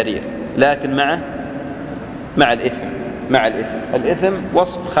وكذا الحرير، لكن مع الإثم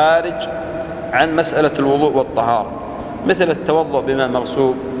وصف خارج عن مسألة الوضوء والطهارة، مثل التوضؤ بماء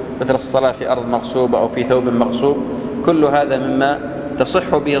مغصوب، مثل الصلاة في أرض مغصوبة أو في ثوب مغصوب، كل هذا مما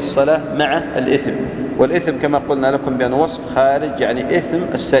تصح به الصلاة مع الإثم. والإثم كما قلنا لكم بأنه وصف خارج، يعني إثم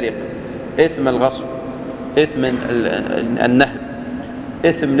السرقة، إثم الغصب، إثم النهب،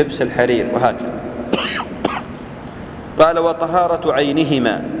 إثم لبس الحرير، وهكذا. قال: وطهارة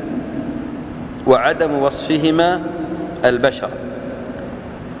عينهما وعدم وصفهما البشر،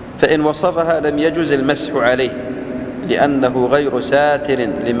 فإن وصفها لم يجز المسح عليه، لأنه غير ساتر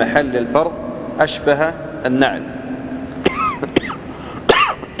لمحل الفرض، أشبه النعل.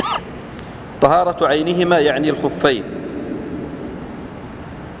 طهارة عينهما يعني الخفين.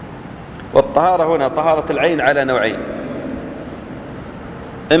 والطهارة هنا طهارة العين على نوعين: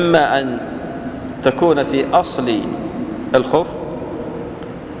 إما أن تكون في أصل الخف،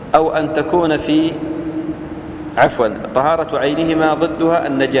 أو أن تكون طهارة عينهما ضدها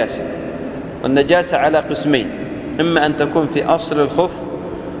النجاسة، والنجاسة على قسمين: إما أن تكون في أصل الخف،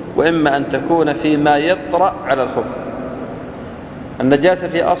 وإما أن تكون فيما يطرأ على الخف. النجاسة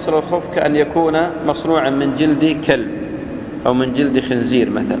في أصل الخف كأن يكون مصنوعا من جلد كلب، أو من جلد خنزير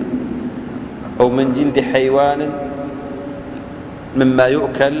مثلا، أو من جلد حيوان مما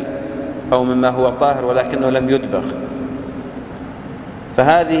يؤكل، أو مما هو طاهر ولكنه لم يدبغ،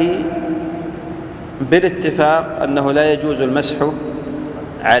 فهذه بالاتفاق أنه لا يجوز المسح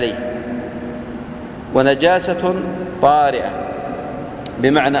عليه. ونجاسة طارئة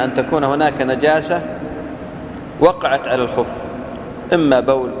بمعنى أن تكون هناك نجاسة وقعت على الخف، إما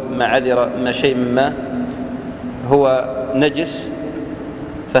بول، إما عذرة، إما شيء مما هو نجس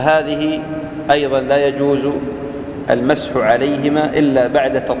فهذه أيضا لا يجوز المسح عليهما إلا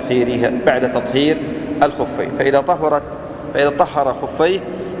بعد تطهير الخفين، فإذا طهر خفيه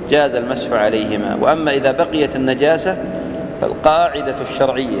جاز المسح عليهما. وأما إذا بقيت النجاسة فالقاعدة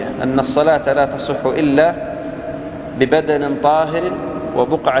الشرعية أن الصلاة لا تصح إلا ببدن طاهر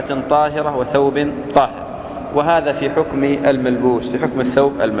وبقعة طاهرة وثوب طاهر، وهذا في حكم الملبوس، في حكم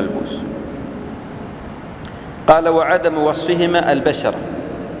الثوب الملبوس. قال: وعدم وصفهما البشرة،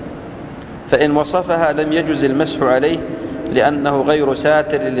 فإن وصفها لم يجز المسح عليه لأنه غير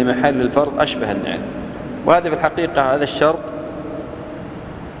ساتر لمحل الفرض أشبه النعل. وهذا في الحقيقة هذا الشرط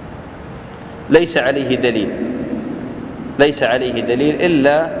ليس عليه دليل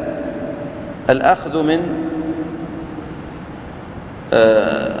إلا الأخذ من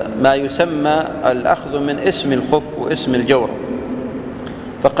ما يسمى الأخذ من اسم الخف واسم الجورب.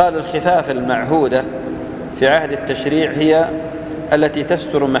 فقال: الخفاف المعهودة في عهد التشريع هي التي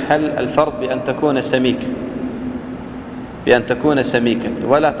تستر محل الفرض بأن تكون سميكا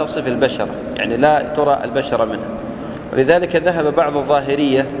ولا تصف البشرة، يعني لا ترى البشرة منها. ولذلك ذهب بعض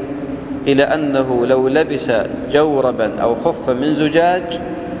الظاهرية إلى أنه لو لبس جوربا أو خفا من زجاج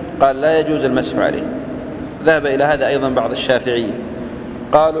قال لا يجوز المسح عليه. ذهب إلى هذا أيضا بعض الشافعية،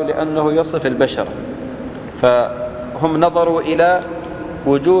 قالوا لأنه يصف البشرة، فهم نظروا إلى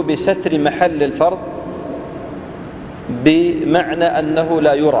وجوب ستر محل الفرض بمعنى أنه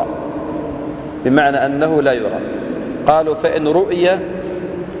لا يرى. قالوا: فإن رؤية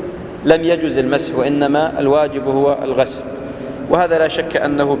لم يجوز المسح، وإنما الواجب هو الغسل. وهذا لا شك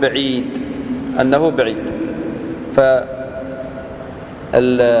أنه بعيد.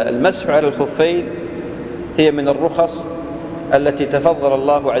 فالمسح على الخفين هي من الرخص التي تفضل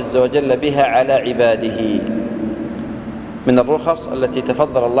الله عز وجل بها على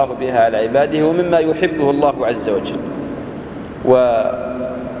عباده، ومما يحبه الله عز وجل.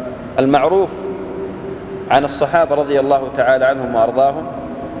 والمعروف عن الصحابة رضي الله تعالى عنهم وأرضاهم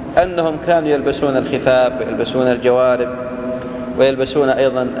أنهم كانوا يلبسون الخفاف ويلبسون الجوارب ويلبسون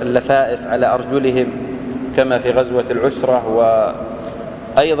أيضا اللفائف على أرجلهم كما في غزوة العسرة.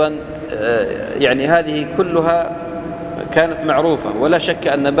 وأيضا يعني هذه كلها كانت معروفة، ولا شك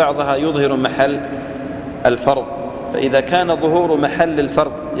أن بعضها يظهر محل الفرض. فإذا كان ظهور محل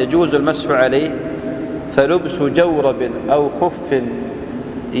الفرض يجوز المسح عليه، فلبس جورب أو خف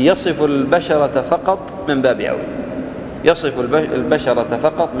يصف البشرة فقط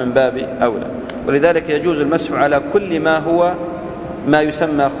من باب أولى. ولذلك يجوز المسح على كل ما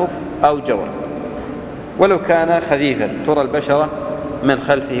يسمى خف أو جورب، ولو كان خفيفا ترى البشرة من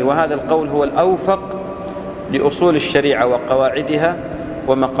خلفه. وهذا القول هو الأوفق لأصول الشريعة وقواعدها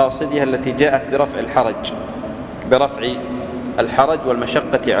ومقاصدها التي جاءت برفع الحرج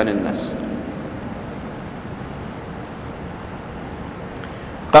والمشقة عن الناس.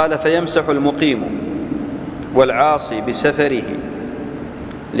 قال: فيمسح المقيم والعاصي بسفره،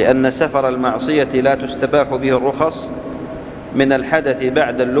 لأن سفر المعصية لا تستباح به الرخص من الحدث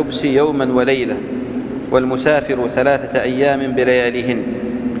بعد اللبس يوما وليلة، والمسافر 3 أيام بلياليهن.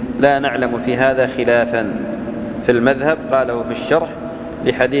 لا نعلم في هذا خلافا في المذهب. قاله في الشرح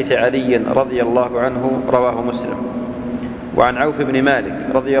لحديث علي رضي الله عنه رواه مسلم. وعن عوف بن مالك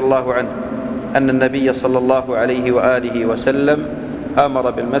رضي الله عنه أن النبي صلى الله عليه وآله وسلم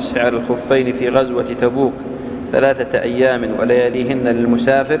أمر بالمسح على الخفين في غزوة تبوك 3 أيام ولياليهن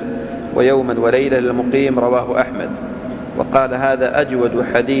للمسافر ويوما وليلة للمقيم، رواه أحمد. وقال: هذا أجود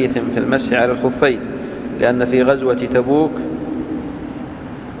حديث في المسح على الخفين، لأنه في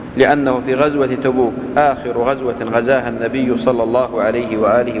غزوة تبوك آخر غزوة غزاها النبي صلى الله عليه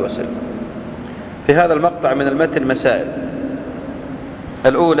وآله وسلم. في هذا المقطع من المتن مسائل.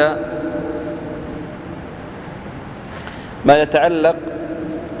 الأولى ما يتعلق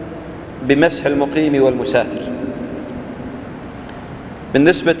بمسح المقيم والمسافر.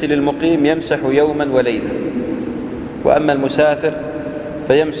 بالنسبة للمقيم يمسح يوما وليلة، وأما المسافر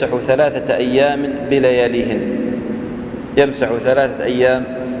فيمسح 3 أيام بلياليهن.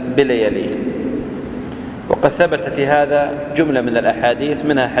 وقد ثبت في هذا جملة من الأحاديث،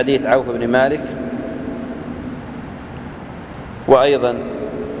 منها حديث عوف بن مالك، وأيضا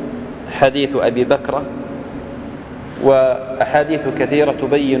حديث أبي بكرة، وأحاديث كثيرة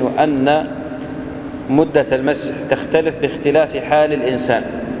تبين أن مدة المسح تختلف باختلاف حال الإنسان،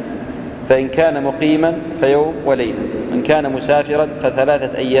 فإن كان مقيما فيوم وليلة، إن كان مسافرا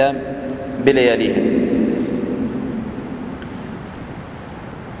ف3 أيام بلياليهن.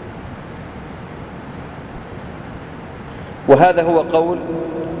 وهذا هو قول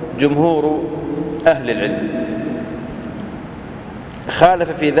جمهور أهل العلم. خالف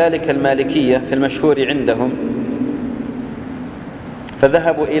في ذلك المالكية في المشهور عندهم،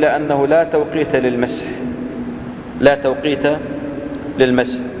 فذهبوا إلى أنه لا توقيت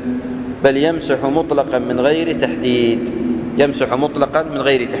للمسح بل يمسح مطلقا من غير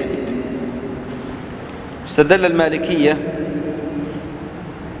تحديد. استدل المالكية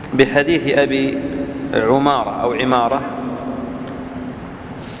بحديث أبي عمارة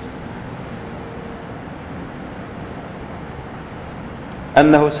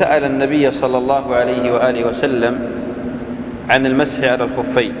أنه سأل النبي صلى الله عليه وآله وسلم عن المسح على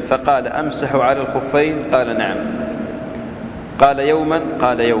الخفين فقال: أمسح على الخفين؟ قال: نعم. قال: يوما؟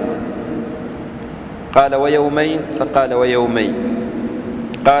 قال: يوما. قال: ويومين؟ فقال: ويومين.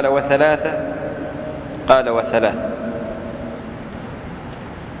 قال: وثلاثة؟ قال: وثلاث.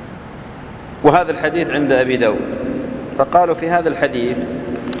 وهذا الحديث عند أبي داود. فقالوا في هذا الحديث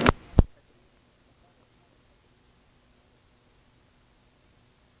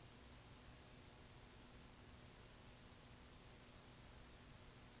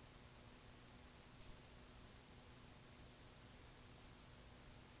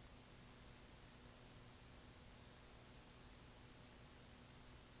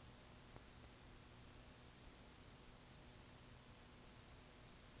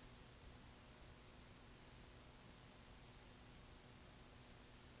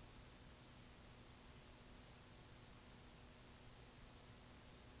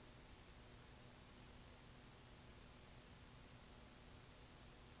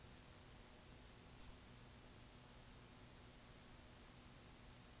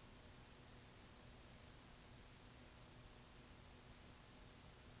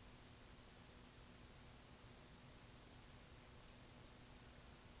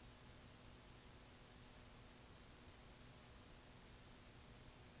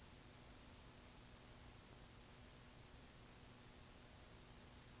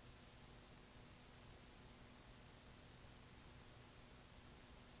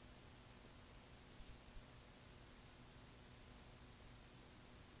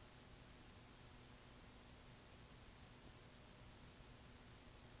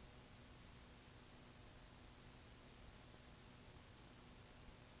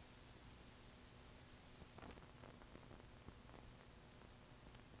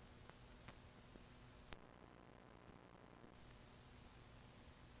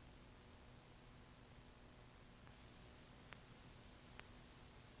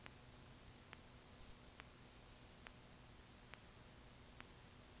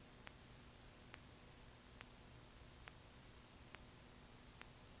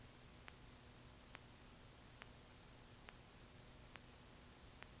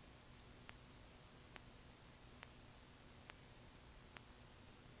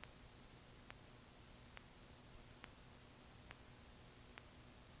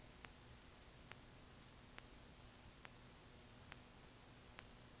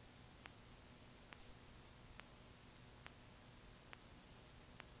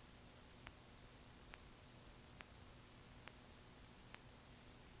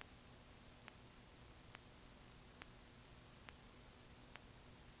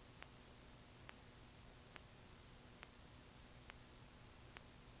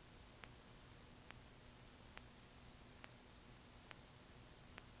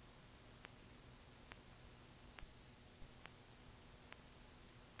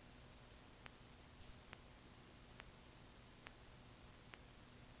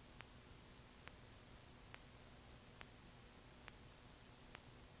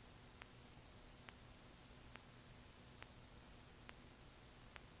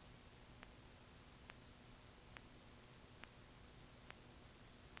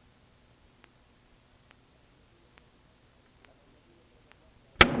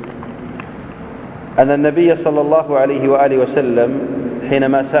أن النبي صلى الله عليه وآله وسلم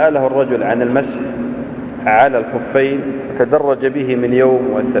حينما سأله الرجل عن المسح على الخفين تدرج به من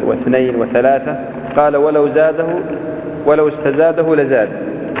يوم واثنين وثلاثة، قال: ولو استزاده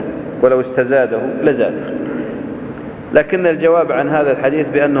لزاده. لكن الجواب عن هذا الحديث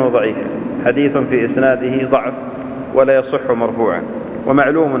بأنه ضعيف، حديث في إسناده ضعف ولا يصح مرفوعا،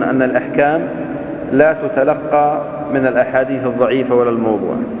 ومعلوم أن الأحكام لا تتلقى من الأحاديث الضعيفة ولا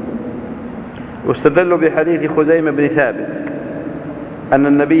الموضوع. واستدلوا بحديث خزيمة بن ثابت أن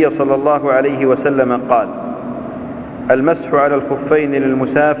النبي صلى الله عليه وسلم قال: المسح على الخفين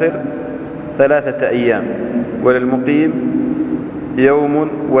للمسافر 3 أيام وللمقيم يوم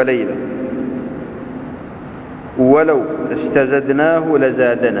وليلة، ولو استزدناه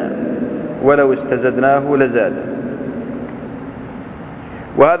لزادنا.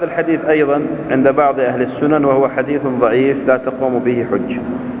 وهذا الحديث أيضا عند بعض أهل السنن وهو حديث ضعيف لا تقوم به حجة.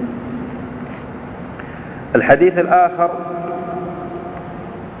 الحديث الآخر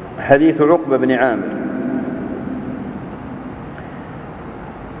حديث عقبة بن عامر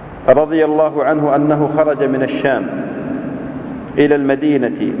رضي الله عنه أنه خرج من الشام إلى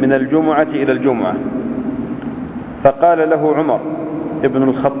المدينة من الجمعة إلى الجمعة، فقال له عمر ابن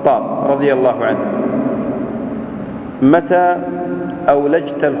الخطاب رضي الله عنه: متى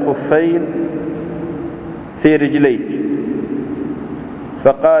أولجت الخفين في رجليك؟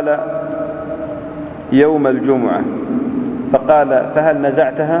 فقال: يوم الجمعة. فقال: فهل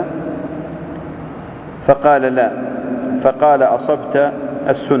نزعتها؟ فقال: لا. فقال: أصبت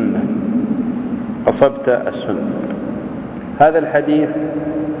السنة، أصبت السنة. هذا الحديث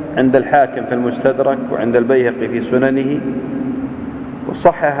عند الحاكم في المستدرك وعند البيهقي في سننه،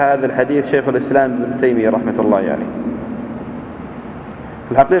 وصحح هذا الحديث شيخ الإسلام ابن تيمية رحمة الله عليه.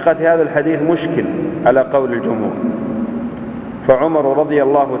 في الحقيقة هذا الحديث مشكل على قول الجمهور، فعمر رضي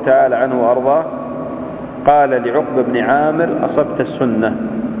الله تعالى عنه وأرضاه قال لعقبة بن عامر: أصبت السنة،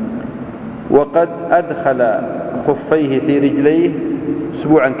 وقد أدخل خفيه في رجليه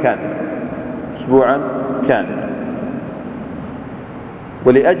أسبوعا كاملا.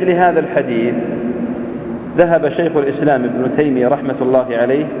 ولأجل هذا الحديث ذهب شيخ الإسلام ابن تيمية رحمة الله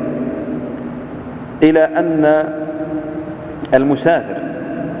عليه إلى أن المسافر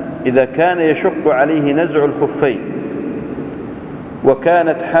إذا كان يشق عليه نزع الخفين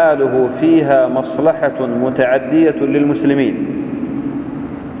وكانت حاله فيها مصلحة متعدية للمسلمين،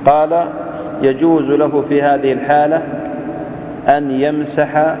 قال: يجوز له في هذه الحالة أن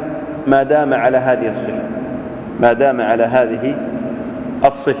يمسح ما دام على هذه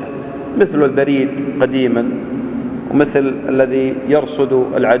الصفة، مثل البريد قديما، ومثل الذي يرصد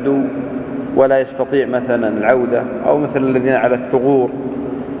العدو ولا يستطيع مثلا العودة، أو مثل الذين على الثغور.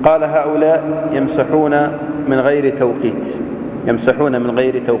 قال: هؤلاء يمسحون من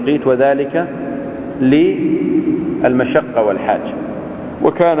غير توقيت، وذلك للمشقة والحاجة.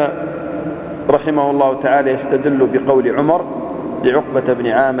 وكان رحمه الله تعالى يستدل بقول عمر لعقبة بن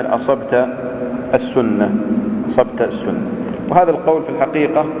عامر: أصبت السنة. وهذا القول في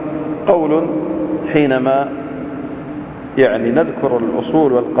الحقيقة قول حينما نذكر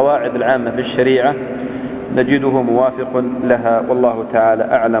الأصول والقواعد العامة في الشريعة نجده موافق لها، والله تعالى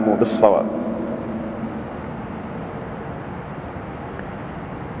أعلم بالصواب.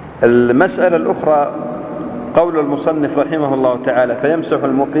 المسألة الأخرى قول المصنف رحمه الله تعالى: فيمسح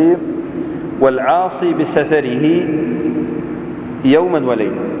المقيم والعاصي بسفره يوما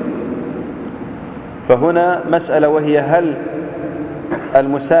وليلة. فهنا مسألة، وهي: هل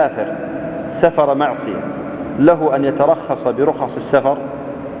المسافر سفر معصية له أن يترخص برخص السفر؟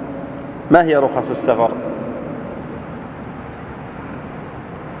 ما هي رخص السفر؟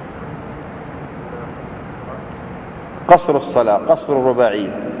 قصر الصلاة، قصر الرباعية.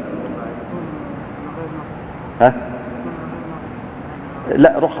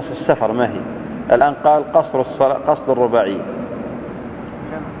 لا، رخص السفر ما هي الآن؟ قال قصر الصلاة، قصر الرباعية،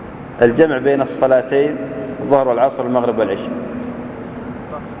 الجمع بين الصلاتين الظهر والعصر والمغرب والعشاء،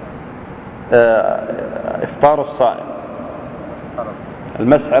 إفطار الصائم،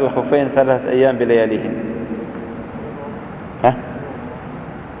 المسح على الخفين 3 أيام بلياليهم،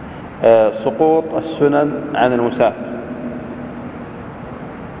 سقوط السنن عن المسافر.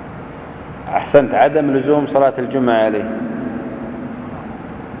 أحسنت، عدم لزوم صلاة الجمعة عليه.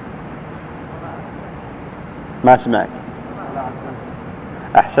 ما سمعك.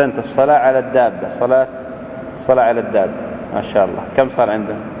 أحسنت، الصلاة على الدابة، الصلاة على الدابة، ما شاء الله. كم صار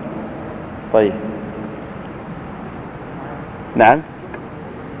عندنا؟ طيب، نعم،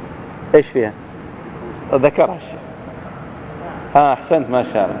 إيش فيها؟ ذكرها الشيخ. أحسنت، ما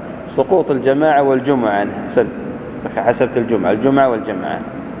شاء الله. سقوط الجماعة والجمعة عنها، أحسنت، حسبت الجمعة والجماعة.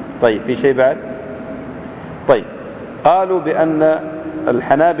 طيب، في شيء بعد؟ طيب، قالوا بأن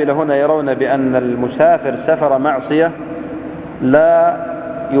الحنابلة هنا يرون بأن المسافر سفر معصية لا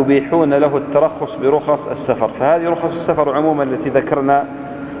يبيحون له الترخص برخص السفر. فهذه رخص السفر عموما التي ذكرنا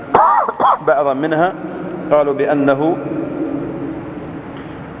بعضا منها، قالوا بأنه،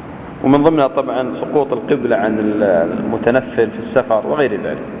 ومن ضمنها طبعا سقوط القبلة عن المتنفل في السفر وغير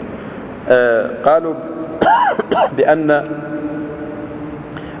ذلك، قالوا بأن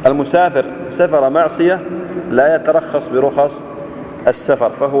المسافر سفر معصية لا يترخص برخص السفر،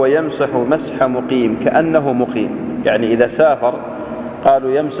 فهو يمسح مسح مقيم كأنه مقيم. يعني إذا سافر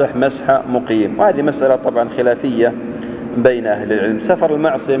قالوا يمسح مسح مقيم. وهذه مسألة طبعا خلافية بين أهل العلم. سفر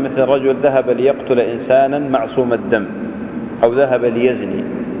المعصية مثل رجل ذهب ليقتل إنسانا معصوم الدم، أو ذهب ليزني،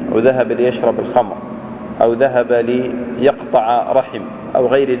 أو ذهب ليشرب الخمر، أو ذهب ليقطع رحم، أو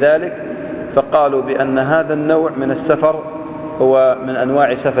غير ذلك، فقالوا بأن هذا النوع من السفر هو من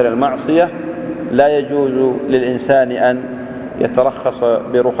أنواع سفر المعصية، لا يجوز للإنسان أن يترخص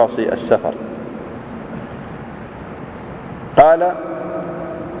برخص السفر. قال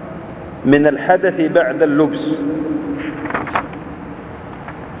من الحدث بعد اللبس.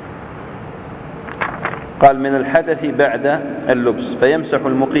 قال من الحدث بعد اللبس، فيمسح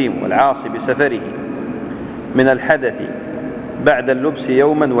المقيم والعاصي بسفره من الحدث بعد اللبس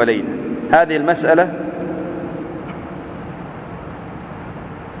يوما وليلة. هذه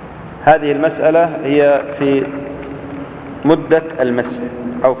المسألة هي في مدة المسح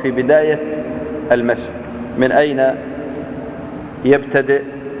أو في بداية المسح، من أين يبتدئ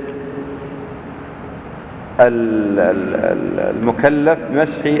المكلف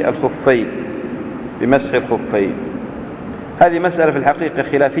بمسح الخفين. هذه مسألة في الحقيقة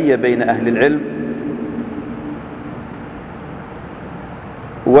خلافية بين أهل العلم،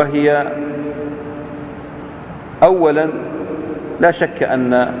 وهي أولا لا شك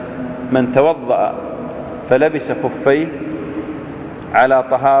أن من توضأ فلبس خفيه على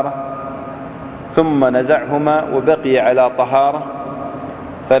طهارة ثم نزعهما وبقي على طهارة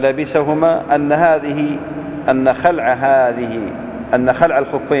فلبسهما أن خلع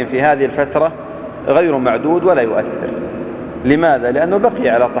الخفين في هذه الفترة غير معدود ولا يؤثر. لماذا؟ لأنه بقي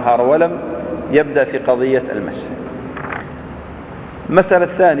على طهارة ولم يبدأ في قضية المسح. المسألة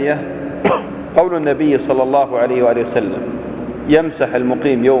الثانية قول النبي صلى الله عليه وآله وسلم يمسح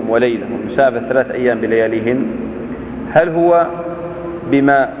المقيم يوم وليلة والمسافر 3 أيام بلياليهن. هل هو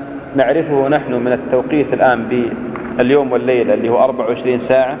بما نعرفه نحن من التوقيت الآن باليوم والليلة اللي هو 24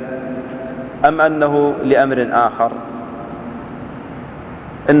 ساعة، أم أنه لأمر آخر؟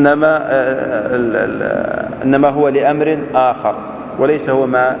 إنما هو لأمر آخر وليس هو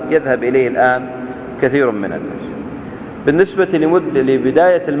ما يذهب إليه الآن كثير من الناس. بالنسبة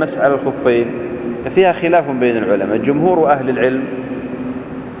لبداية المسح على الخفين فيها خلاف بين العلماء. جمهور أهل العلم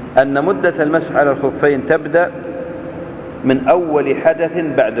أن مدة المسح على الخفين تبدأ من أول حدث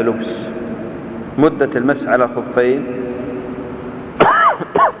بعد لبس. مدة المسح على الخفين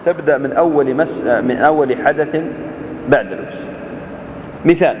تبدأ من أول حدث بعد لبس.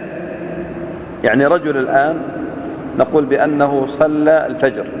 مثال، يعني رجل الآن نقول بأنه صلى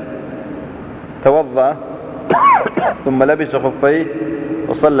الفجر، توضأ ثم لبس خفيه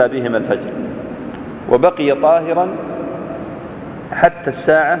وصلى بهما الفجر، وبقي طاهرا حتى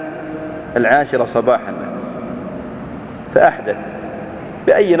الساعة 10 صباحا، فأحدث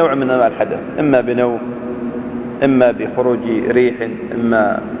بأي نوع من أنواع الحدث، إما بنوم، إما بخروج ريح،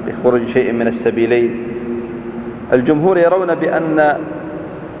 إما بخروج شيء من السبيلين. الجمهور يرون بأن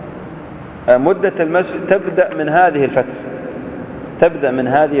مدة المسح تبدأ من هذه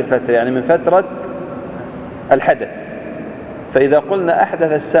الفترة، يعني من فترة الحدث. فإذا قلنا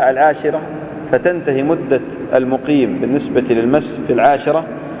أحدث الساعة 10 فتنتهي مدة المقيم بالنسبة للمسح في 10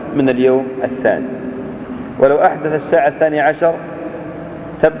 من اليوم الثاني، ولو أحدث الساعة 12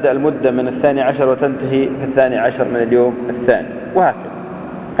 تبدأ المدة من 12 وتنتهي في 12 من اليوم الثاني، وهكذا.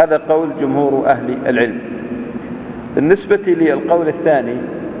 هذا قول جمهور أهل العلم. بالنسبة للقول الثاني،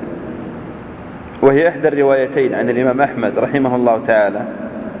 وهي إحدى الروايتين عن الإمام أحمد رحمه الله تعالى،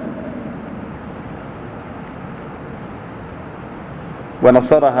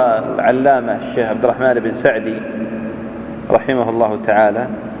 ونصرها العلامة الشيخ عبد الرحمن بن سعدي رحمه الله تعالى،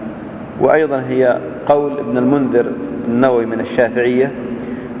 وأيضا هي قول ابن المنذر النووي من الشافعية،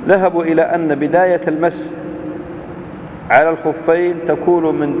 ذهبوا إلى أن بداية المسح على الخفين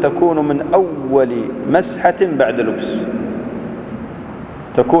تكون من أول مسحة بعد لبس،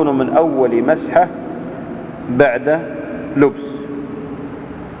 تكون من أول مسحة بعد لبس.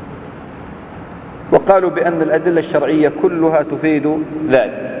 وقالوا بأن الأدلة الشرعية كلها تفيد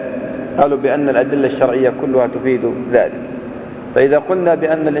ذلك. فإذا قلنا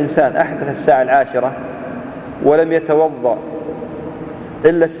بأن الإنسان أحدث الساعة 10 ولم يتوضأ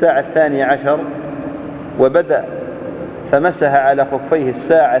إلا الساعة 12 وبدأ فمسح على خفيه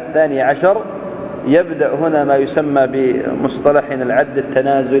الساعة 12، يبدأ هنا ما يسمى بمصطلحنا العد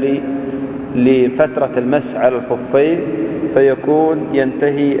التنازلي لفترة المسح على الخفين، فيكون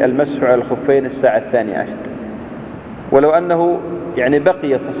ينتهي المسح على الخفين الساعة 12. ولو أنه يعني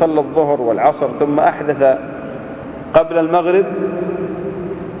بقي فصلى الظهر والعصر ثم أحدث قبل المغرب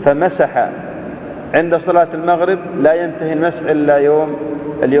فمسح عند صلاة المغرب، لا ينتهي المسح إلا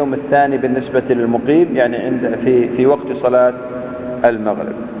اليوم الثاني بالنسبة للمقيم، يعني في وقت صلاة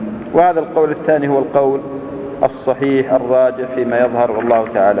المغرب. وهذا القول الثاني هو القول الصحيح الراجح فيما يظهر، والله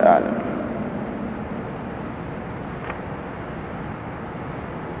تعالى أعلم.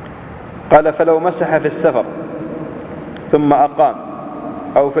 قال فلو مسح في السفر ثم أقام،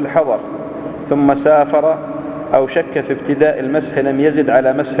 أو في الحضر ثم سافر، أو شك في ابتداء المسح لم يزد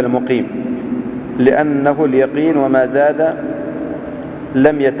على مسح المقيم، لأنه اليقين وما زاد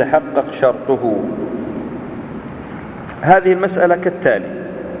لم يتحقق شرطه. هذه المسألة كالتالي: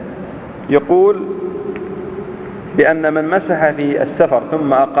 يقول بأن من مسح في السفر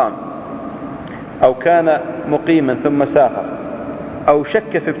ثم أقام، أو كان مقيما ثم سافر، أو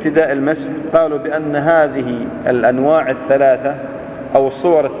شك في ابتداء المسح، قالوا بأن هذه الأنواع الثلاثة أو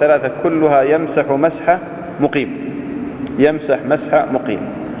الصور الثلاثة كلها يمسح مسح مقيم، يمسح مسح مقيم.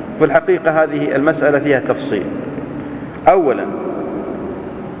 في الحقيقة هذه المسألة فيها تفصيل. أولا،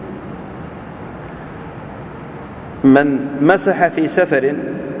 من مسح في سفر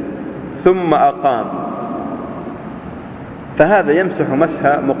ثم أقام فهذا يمسح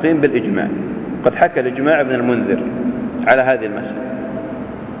مسح مقيم بالإجماع، قد حكى الإجماع ابن المنذر على هذه المسألة.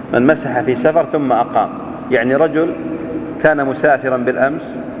 من مسح في سفر ثم أقام، يعني رجل كان مسافرا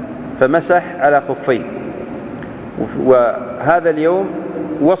بالأمس فمسح على خفيه، وهذا اليوم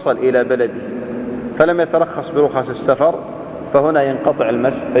وصل إلى بلده فلم يترخص برخص السفر، فهنا ينقطع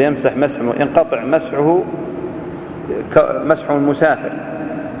المسح فيمسح ينقطع مسح المسافر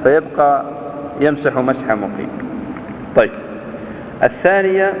فيبقى يمسح مسح مقيم. طيب،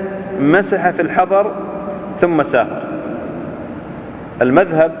 الثانية مسح في الحضر ثم سافر.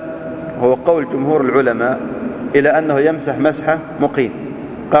 المذهب هو قول جمهور العلماء إلى أنه يمسح مسح مقيم،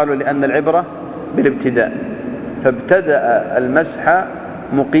 قالوا لأن العبرة بالابتداء، فابتدأ المسح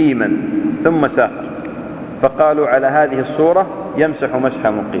مقيما ثم سافر، فقالوا على هذه الصورة يمسح مسح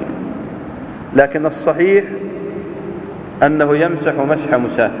مقيم. لكن الصحيح أنه يمسح مسح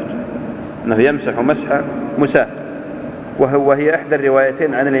مسافر، أنه يمسح مسح مسافر، وهي إحدى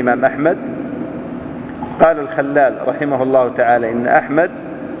الروايتين عن الإمام أحمد. قال الخلال رحمه الله تعالى إن أحمد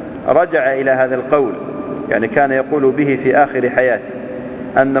رجع إلى هذا القول، يعني كان يقول به في آخر حياته،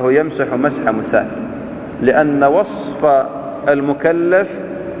 أنه يمسح مسح مسافر، لأن وصف المكلف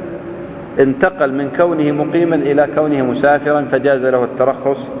انتقل من كونه مقيما إلى كونه مسافرا، فجاز له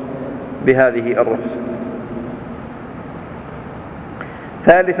الترخص بهذه الرخصة.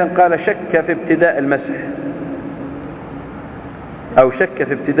 ثالثا، قال شك في ابتداء المسح، أو شك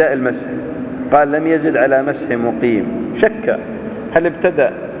في ابتداء المسح، قال لم يزد على مسح مقيم. شك هل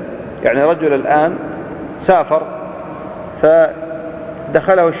ابتدأ، يعني رجل الآن سافر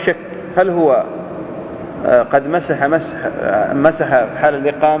فدخله الشك هل هو قد مسح حال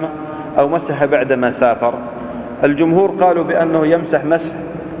الإقامة أو مسح بعدما سافر. الجمهور قالوا بأنه يمسح مسح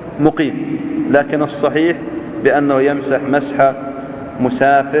مقيم، لكن الصحيح بأنه يمسح مسح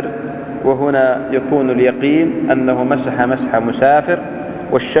مسافر، وهنا يكون اليقين أنه مسح مسح مسافر،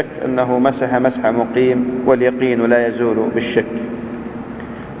 والشك أنه مسح مسح مقيم، واليقين لا يزول بالشك.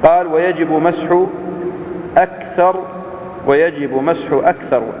 قال ويجب مسح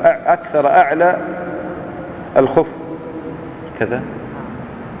أكثر أعلى الخف كذا،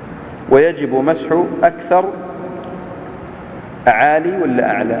 ويجب مسح أكثر أعالي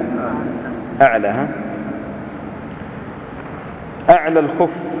ولا أعلى أعلى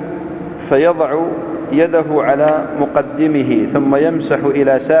الخف، فيضع يده على مقدمه ثم يمسح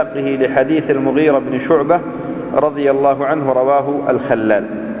إلى ساقه، لحديث المغيرة بن شعبة رضي الله عنه رواه الخلال.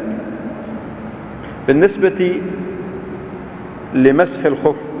 بالنسبة لمسح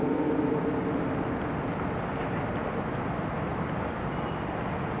الخف،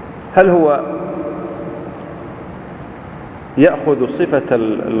 هل هو يأخذ صفة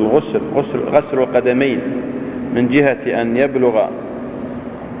غسل القدمين من جهة أن يبلغ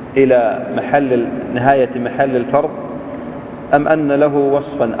إلى نهاية محل الفرض، أم أن له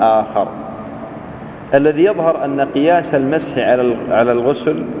وصفا آخر؟ الذي يظهر أن قياس المسح على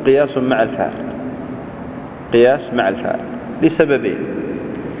الغسل قياس مع الفارق لسببين.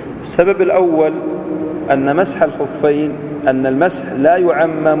 السبب الأول أن مسح الخفين، أن المسح لا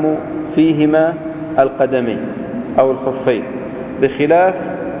يعمم فيهما القدمين أو الخفين، بخلاف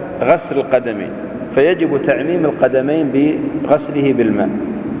غسل القدمين فيجب تعميم القدمين بغسله بالماء.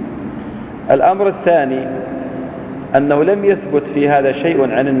 الأمر الثاني أنه لم يثبت في هذا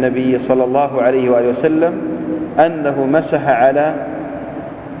شيء عن النبي صلى الله عليه وآله وسلم أنه مسح على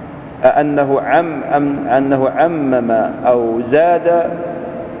أنه عمم أو زاد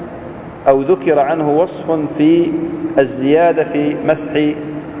أو ذكر عنه وصف في الزيادة في مسح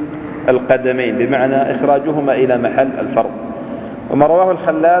القدمين، بمعنى إخراجهما إلى محل الفرض. وما رواه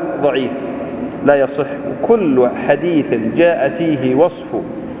الخلال ضعيف لا يصح، وكل حديث جاء فيه وصف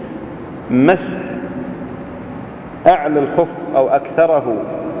مسح أعلى الخف أو أكثره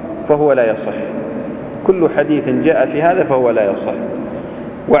فهو لا يصح، كل حديث جاء في هذا فهو لا يصح.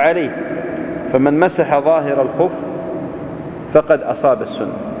 وعليه فمن مسح ظاهر الخف فقد أصاب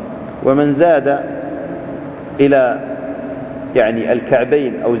السنة، ومن زاد إلى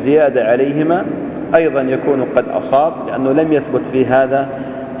الكعبين أو زيادة عليهما أيضا يكون قد أصاب، لأنه لم يثبت في هذا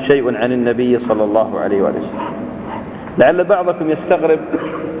شيء عن النبي صلى الله عليه وسلم. لعل بعضكم يستغرب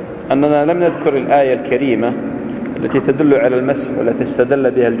أننا لم نذكر الآية الكريمة التي تدل على المسح والتي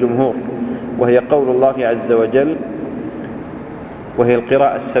استدل بها الجمهور، وهي قول الله عز وجل، وهي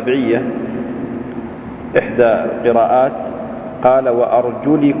القراءة السبعية إحدى القراءات، قال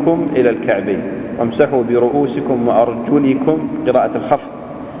وأرجلكم إلى الكعبين وامسحوا برؤوسكم وأرجلكم، قراءة الخفض،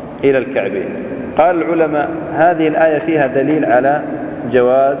 إلى الكعبين. قال العلماء هذه الآية فيها دليل على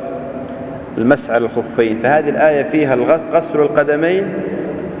جواز المسح على الخفين، فهذه الآية فيها غسل القدمين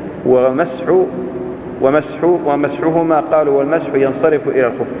ومسحهما، قالوا والمسح ينصرف إلى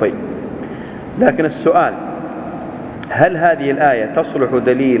الخفين. لكن السؤال، هل هذه الآية تصلح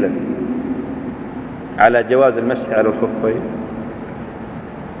دليلا على جواز المسح على الخفين؟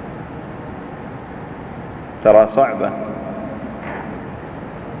 ترى صعبة.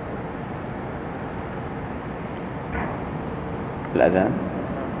 الأذان.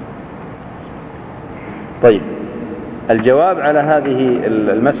 طيب، الجواب على هذه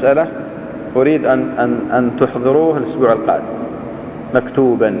المسألة أريد أن تحضروه الأسبوع القادم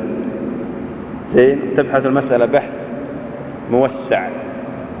مكتوبا، زين، تبحث المسألة بحث موسع،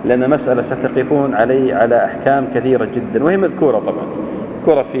 لأن مسألة ستقفون على أحكام كثيرة جدا، وهي مذكورة طبعا،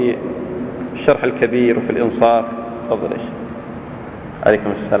 مذكورة في الشرح الكبير وفي الإنصاف. تفضل. إيش؟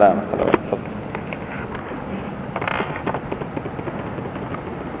 عليكم السلام. تفضل.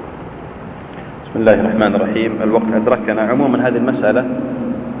 بسم الله الرحمن الرحيم. الوقت أدركنا. عموما هذه المسألة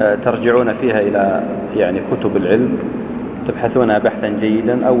ترجعون فيها إلى كتب العلم، تبحثونها بحثا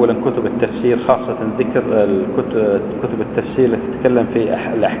جيدا. أولا كتب التفسير، خاصة ذكر كتب التفسير التي تتكلم في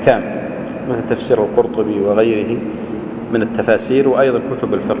الأحكام، مثل تفسير القرطبي وغيره من التفاسير، وأيضا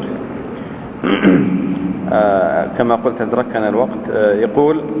كتب الفقه. كما قلت أدركنا الوقت.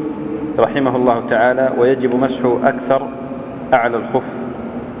 يقول رحمه الله تعالى ويجب مسح أكثر أعلى الخف.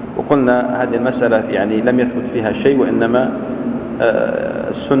 وقلنا هذه المسألة لم يثبت فيها شيء، وإنما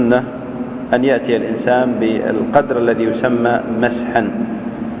السنة أن يأتي الإنسان بالقدر الذي يسمى مسحا.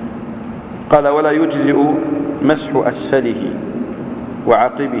 قال ولا يجزئ مسح أسفله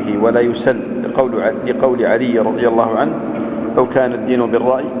وعقبه ولا يسل، لقول علي رضي الله عنه لو كان الدين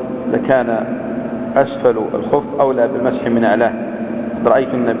بالرأي لكان أسفل الخف أولى بالمسح من أعلاه،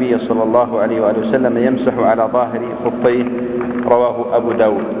 رأيت النبي صلى الله عليه وآله وسلم يمسح على ظاهر خفيه، رواه أبو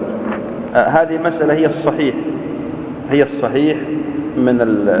داود. هذه المسألة هي الصحيح من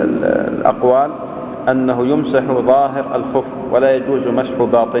الأقوال، أنه يمسح ظاهر الخف ولا يجوز مسح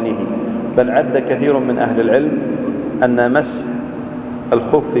باطنه، بل عد كثير من أهل العلم أن مسح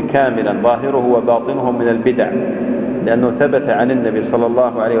الخف كاملا ظاهره وباطنه من البدع، لأنه ثبت عن النبي صلى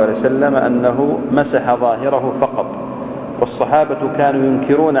الله عليه وسلم أنه مسح ظاهره فقط، والصحابة كانوا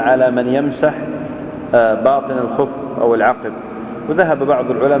ينكرون على من يمسح باطن الخف أو العقب. وذهب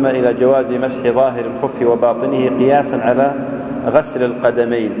بعض العلماء إلى جواز مسح ظاهر الخف وباطنه قياسا على غسل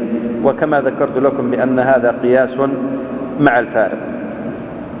القدمين، وكما ذكرت لكم بأن هذا قياس مع الفارق.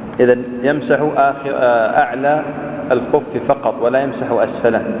 إذن يمسح أعلى الخف فقط ولا يمسح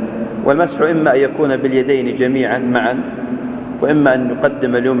أسفله. والمسح إما أن يكون باليدين جميعا معا، وإما أن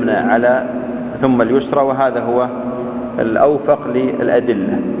يقدم اليمنى على ثم اليسرى، وهذا هو الأوفق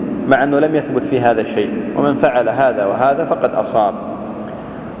للأدلة، مع أنه لم يثبت في هذا شيء، ومن فعل هذا وهذا فقد أصاب.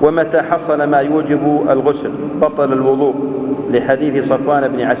 ومتى حصل ما يوجب الغسل بطل الوضوء، لحديث صفوان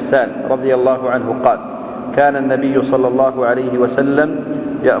بن عسال رضي الله عنه قال كان النبي صلى الله عليه وسلم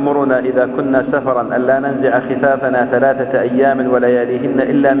يأمرنا إذا كنا سفرا ألا ننزع خفافنا 3 أيام ولياليهن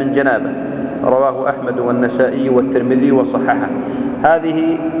إلا من جنابه، رواه أحمد والنسائي والترمذي وصححه.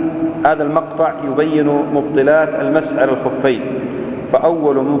 هذا المقطع يبين مبطلات المسح على الخفين.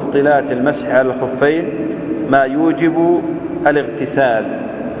 فأول مبطلات المسح على الخفين ما يوجب الاغتسال،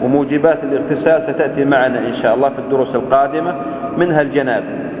 وموجبات الاغتسال ستأتي معنا إن شاء الله في الدروس القادمة، منها الجناب،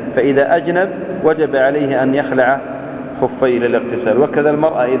 فإذا أجنب وجب عليه أن يخلع خفيه للاغتسال. وكذا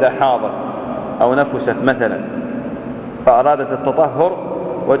المرأة إذا حاضت أو نفست مثلا فأرادت التطهر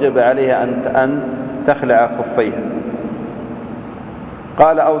وجب عليها أن تخلع خفيها.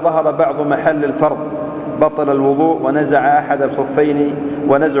 قال أو ظهر بعض محل الفرض بطل الوضوء ونزع أحد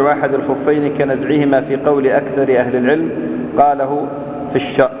الخفين كنزعهما، في قول أكثر أهل العلم، قاله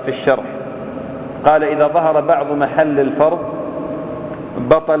في الشرح. قال إذا ظهر بعض محل الفرض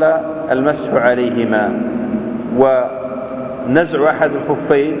بطل المسح عليهما. ونزع أحد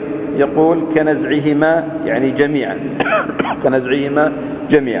الخفين يقول كنزعهما جميعا كنزعهما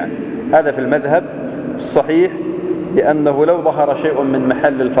جميعا. هذا في المذهب الصحيح، لأنه لو ظهر شيء من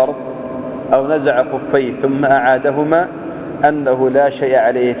محل الفرض أو نزع خفيه ثم أعادهما أنه لا شيء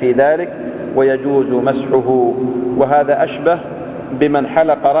عليه في ذلك، ويجوز مسحه. وهذا أشبه بمن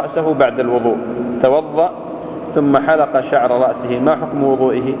حلق رأسه بعد الوضوء، توضأ ثم حلق شعر رأسه، ما حكم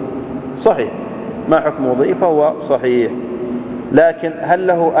وضوئه؟ صحيح، ما حكم وضوئه؟ فهو صحيح. لكن هل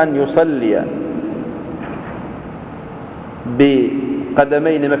له أن يصلي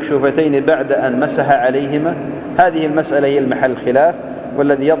بقدمين مكشوفتين بعد أن مسح عليهما؟ هذه المسألة هي المحل خلاف،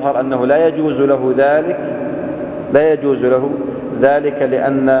 والذي يظهر أنه لا يجوز له ذلك،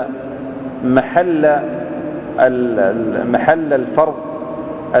 لأن محل الفرض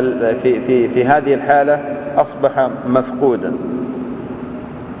في هذه الحالة أصبح مفقودا.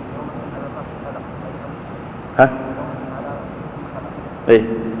 إيه؟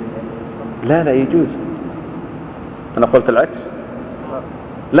 لا يجوز. أنا قلت العكس.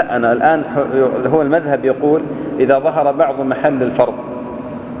 لا، أنا الآن هو المذهب يقول إذا ظهر بعض محل الفرض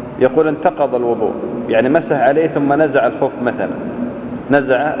يقول انتقض الوضوء، يعني مسح عليه ثم نزع الخف مثلا،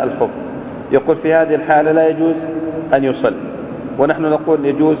 نزع الخف، يقول في هذه الحالة لا يجوز أن يصلي، ونحن نقول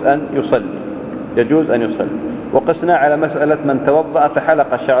يجوز أن يصلي. وقسنا على مسألة من توضأ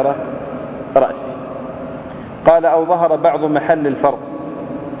فحلق شعر رأسه. قال أو ظهر بعض محل الفرض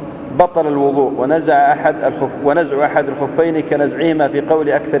بطل الوضوء ونزع أحد الخفين كنزعهما في قول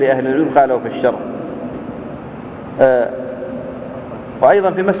أكثر أهل العلم قالوا في الشرع.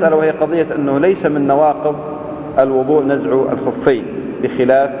 وأيضا في مسألة وهي قضية أنه ليس من نواقض الوضوء نزع الخفين،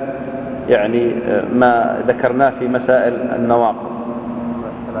 بخلاف يعني ما ذكرناه في مسائل النواقض.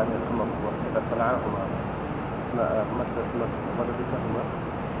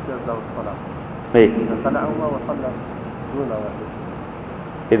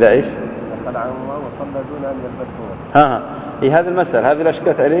 إذا إيش؟ خلعهما وصلى دون أن يلبسهما. هذه المسألة، هذه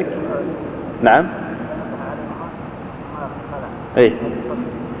الأشكال عليك. نعم.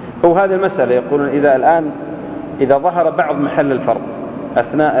 هو هذه المسألة يقولون إذا ظهر بعض محل الفرض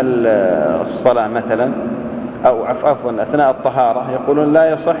أثناء الصلاة مثلا، أو عفوا أثناء الطهارة، يقولون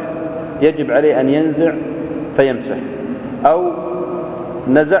لا يصح، يجب عليه أن ينزع فيمسح، أو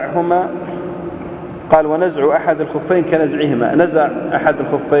نزعهما. قال ونزع أحد الخفين كنزعهما، نزع أحد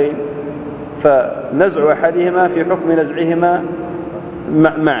الخفين، فنزع أحدهما في حكم نزعهما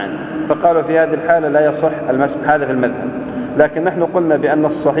معا، فقالوا في هذه الحالة لا يصح المسح. هذا في المذهب. لكن نحن قلنا بأن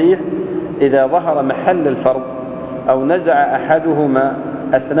الصحيح إذا ظهر محل الفرض أو نزع أحدهما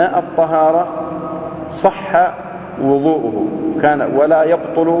أثناء الطهارة صح وضوءه ولا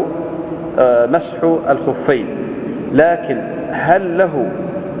يبطل مسح الخفين. لكن هل له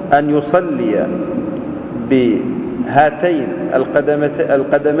أن يصلي بهاتين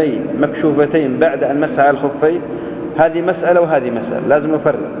القدمين مكشوفتين بعد أن مسح الخفين؟ هذه مسألة وهذه مسألة، لازم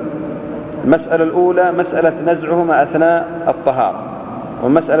نفرق. المسألة الأولى مسألة نزعهما أثناء الطهارة،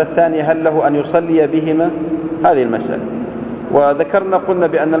 والمسألة الثانية هل له أن يصلي بهما؟ هذه المسألة. وذكرنا قلنا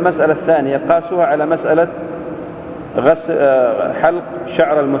بأن المسألة الثانية قاسوها على مسألة حلق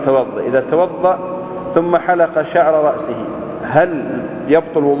شعر المتوضئ، إذا توضأ ثم حلق شعر رأسه هل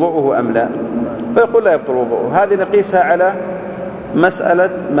يبطل وضوءه أم لا؟ فيقول لا يبطل وضوءه. هذه نقيسها على مسألة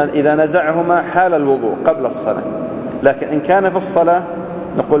من إذا نزعهما حال الوضوء قبل الصلاة. لكن إن كان في الصلاة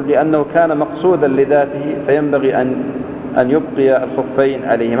نقول لأنه كان مقصودا لذاته فينبغي أن يبقي الخفين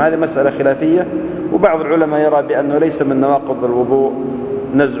عليهم. هذه مسألة خلافية، وبعض العلماء يرى بأنه ليس من نواقض الوضوء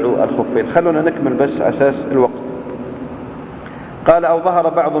نزع الخفين. خلونا نكمل بس أساس الوقت. قال أو ظهر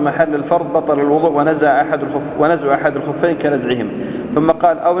بعض محل الفرض بطل الوضوء ونزع أحد الخفين كنزعهم. ثم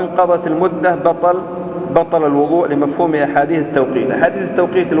قال أو انقضت المدة بطل الوضوء لمفهوم أحاديث التوقيت. أحاديث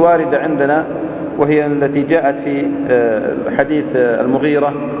التوقيت الواردة عندنا وهي التي جاءت في حديث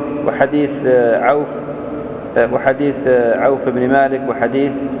المغيرة وحديث عوف بن مالك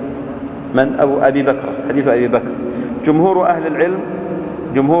وحديث أبي بكر، حديث أبي بكر. جمهور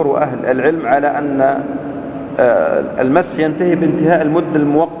أهل العلم على أن المسح ينتهي بانتهاء المدة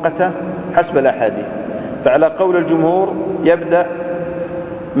المؤقتة حسب الأحاديث. فعلى قول الجمهور يبدأ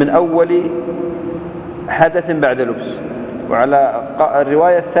من أول حدث بعد لبس، وعلى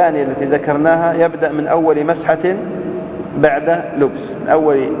الرواية الثانية التي ذكرناها يبدأ من أول مسحة بعد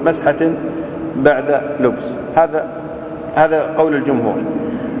لبس. هذا قول الجمهور.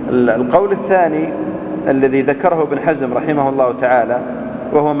 القول الثاني الذي ذكره ابن حزم رحمه الله تعالى،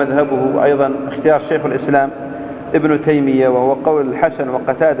 وهو مذهبه وأيضا اختيار شيخ الإسلام ابن تيمية، وهو قول الحسن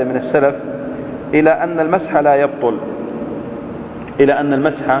وقتادة من السلف، إلى أن المسح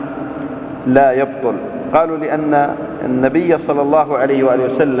لا يبطل. قالوا لأن النبي صلى الله عليه وآله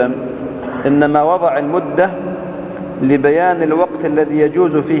وسلم إنما وضع المدة لبيان الوقت الذي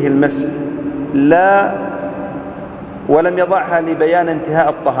يجوز فيه المسح، ولم يضعها لبيان انتهاء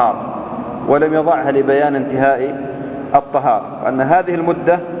الطهارة، وأن هذه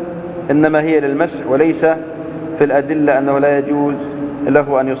المدة إنما هي للمسح، وليس في الأدلة أنه لا يجوز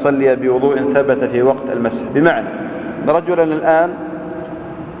له أن يصلي بوضوء ثبت في وقت المسح. بمعنى رجلا الآن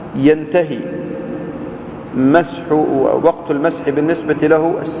ينتهي وقت المسح بالنسبة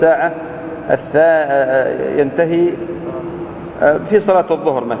له الساعة ينتهي في صلاة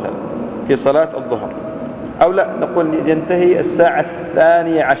الظهر مثلا، في صلاة الظهر، أو لا نقول ينتهي الساعة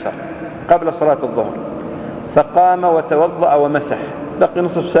 12 قبل صلاة الظهر، فقام وتوضأ ومسح، بقي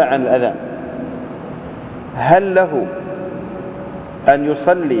نصف ساعة عن الأذان. هل له أن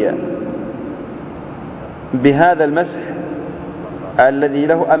يصلي بهذا المسح الذي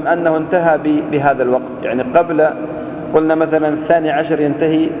له، أم أنه انتهى بهذا الوقت؟ يعني قبل، قلنا مثلا 12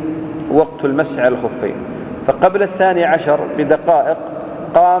 ينتهي وقت المسح على الخفين، فقبل 12 بدقائق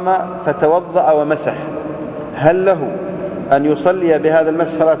قام فتوضأ ومسح، هل له أن يصلي بهذا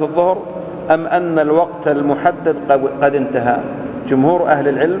المسح صلاة الظهر، أم أن الوقت المحدد قد انتهى؟ جمهور أهل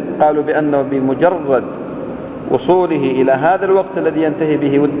العلم قالوا بأنه بمجرد وصوله إلى هذا الوقت الذي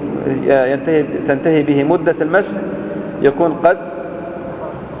تنتهي به مدة المسح يكون قد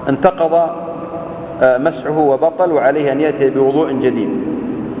انتقض مسحه وبطل، وعليه أن يأتي بوضوء جديد.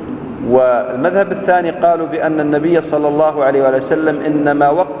 والمذهب الثاني قالوا بأن النبي صلى الله عليه وسلم إنما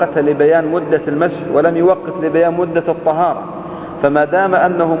وقت لبيان مدة المسح ولم يوقت لبيان مدة الطهارة، فما دام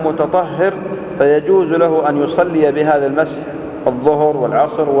أنه متطهر فيجوز له أن يصلي بهذا المسح الظهر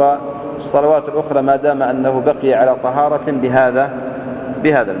والعصر والصلوات الأخرى ما دام أنه بقي على طهارة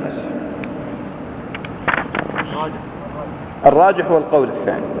بهذا المسح. الراجح هو القول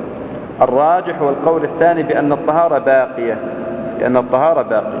الثاني، الراجح هو القول الثاني بأن الطهارة باقية،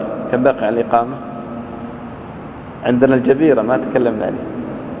 كم باقي على الإقامة؟ عندنا الجبيرة ما تكلمنا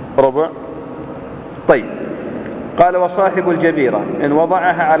عليه، ربع. طيب، قال وصاحب الجبيرة إن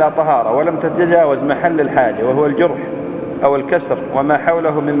وضعها على طهارة ولم تتجاوز محل الحاجة وهو الجرح أو الكسر وما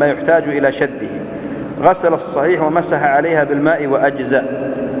حوله مما يحتاج إلى شده، غسل الصحيح ومسح عليها بالماء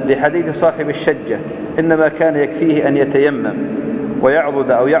وأجزاء، لحديث صاحب الشجة إنما كان يكفيه أن يتيمم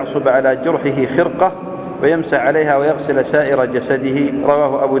ويعضد أو يعصب على جرحه خرقة ويمسح عليها ويغسل سائر جسده،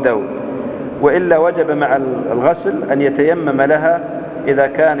 رواه أبو داود. وإلا وجب مع الغسل أن يتيمم لها إذا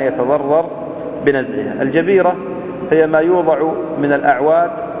كان يتضرر بنزعها. الجبيرة هي ما يوضع من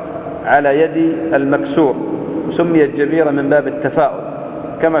الأعواد على يد المكسور، سميت جبيرة من باب التفاؤل،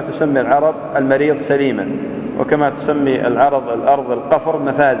 كما تسمي العرب المريض سليما، وكما تسمي الأرض القفر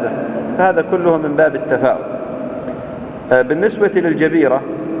مفازة، فهذا كله من باب التفاؤل. بالنسبة للجبيرة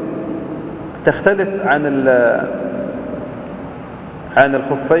تختلف عن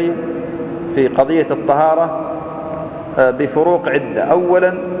الخفين في قضية الطهارة بفروق عدة.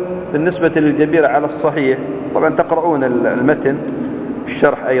 أولا بالنسبة للجبيرة على الصحيح، طبعا تقرؤون المتن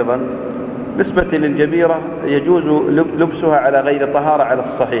الشرح أيضا، بالنسبة للجبيرة يجوز لبسها على غير طهارة على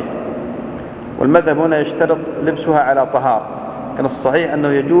الصحيح، والمذهب هنا يشترط لبسها على طهارة، كان الصحيح أنه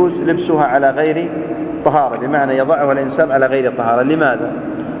يجوز لبسها على غير طهارة، بمعنى يضعها الإنسان على غير طهارة. لماذا؟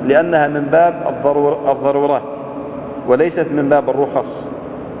 لأنها من باب الضرورات وليست من باب الرخص،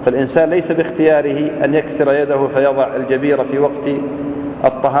 فالإنسان ليس باختياره أن يكسر يده فيضع الجبيرة في وقت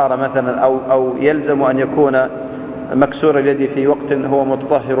الطهارة مثلا، أو يلزم أن يكون مكسور اليد في وقت هو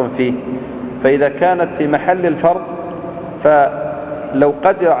متطهر فيه. فإذا كانت في محل الفرض فلو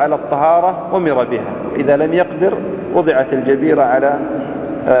قدر على الطهارة أمر بها، وإذا لم يقدر وضعت الجبيرة على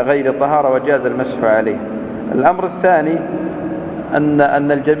غير طهارة وجاز المسح عليه. الأمر الثاني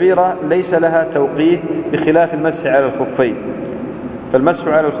أن الجبيرة ليس لها توقيت بخلاف المسح على الخفين، فالمسح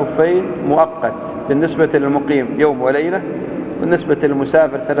على الخفين مؤقت بالنسبة للمقيم يوم وليلة، بالنسبة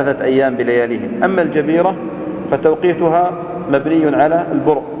للمسافر 3 أيام بلياليهم. أما الجبيرة فتوقيتها مبني على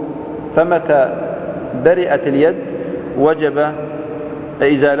البرء، فمتى برئت اليد وجب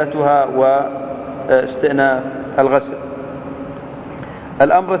إزالتها واستئناف الغسل.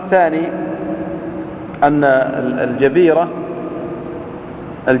 الأمر الثاني أن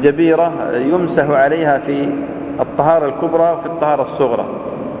الجبيرة يمسح عليها في الطهارة الكبرى وفي الطهارة الصغرى،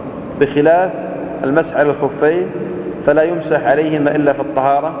 بخلاف المسح على الخفين فلا يمسح عليهما إلا في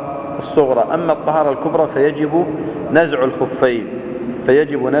الطهارة الصغرى. أما الطهارة الكبرى فيجب نزع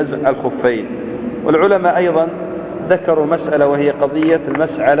الخفين. والعلماء أيضا ذكروا مسألة وهي قضية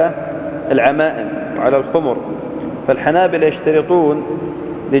المسح على العمائم وعلى الخمر، فالحنابلة يشترطون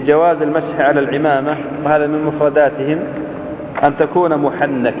لجواز المسح على العمامة، وهذا من مفرداتهم، أن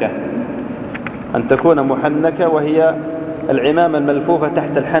تكون محنكة، وهي العمامة الملفوفة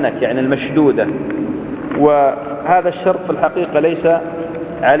تحت الحنك يعني المشدودة، وهذا الشرط في الحقيقة ليس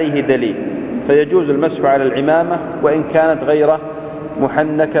عليه دليل، فيجوز المسح على العمامة وإن كانت غير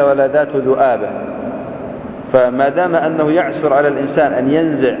محنكة ولا ذات ذؤابة. فما دام أنه يعسر على الإنسان أن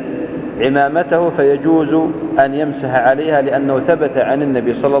ينزع عمامته فيجوز أن يمسح عليها، لأنه ثبت عن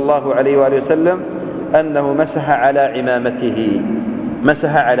النبي صلى الله عليه وآله وسلم أنه مسح على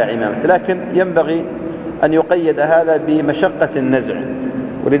عمامته، لكن ينبغي أن يقيد هذا بمشقة النزع،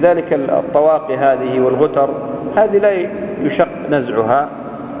 ولذلك الطواقي هذه والغتر هذه لا يشق نزعها،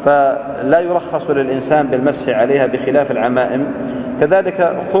 فلا يرخص للإنسان بالمسح عليها بخلاف العمائم.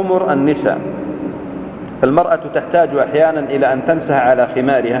 كذلك خمر النساء، فالمرأة تحتاج أحيانا إلى أن تمسح على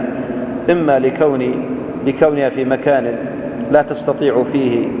خمارها، إما لكونها في مكان لا تستطيع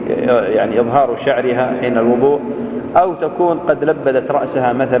فيه يعني إظهار شعرها حين الوضوء، أو تكون قد لبدت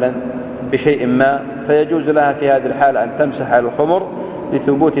رأسها مثلا بشيء ما، فيجوز لها في هذه الحالة أن تمسح على الخمر،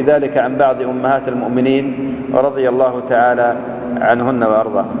 لثبوت ذلك عن بعض أمهات المؤمنين رضي الله تعالى عنهن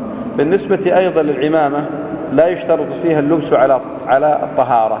وأرضاهن. بالنسبة أيضا للعمامة لا يشترط فيها اللبس على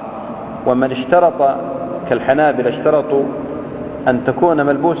الطهارة، ومن اشترط كالحنابلة اشترطوا أن تكون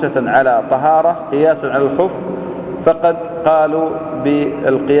ملبوسة على طهارة قياسا على الخف، فقد قالوا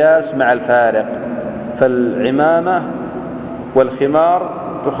بالقياس مع الفارق، فالعمامة والخمار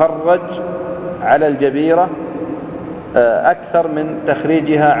تخرج على الجبيرة أكثر من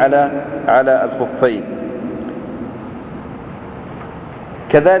تخريجها على الخفين.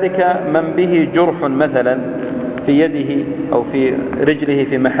 كذلك من به جرح مثلا في يده أو في رجله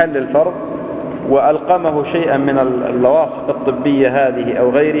في محل الفرض، وألقمه شيئا من اللواصق الطبية هذه أو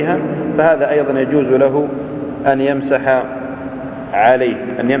غيرها، فهذا أيضا يجوز له أن يمسح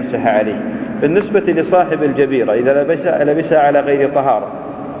عليه. بالنسبة لصاحب الجبيرة إذا لبسها على غير طهارة،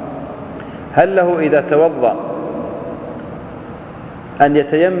 هل له إذا توضأ أن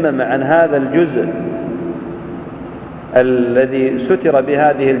يتيمم عن هذا الجزء الذي ستر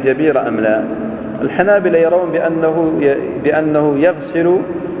بهذه الجبيرة أم لا؟ الحنابلة يرون بأنه يغسل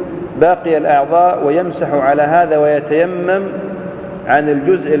باقي الأعضاء ويمسح على هذا ويتيمم عن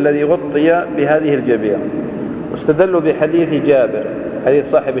الجزء الذي غطي بهذه الجبيرة، واستدلوا بحديث جابر، حديث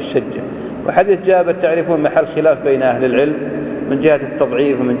صاحب الشجة. وحديث جابر تعرفون محل خلاف بين أهل العلم من جهة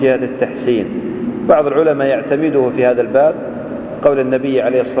التضعيف ومن جهة التحسين. بعض العلماء يعتمده في هذا الباب قول النبي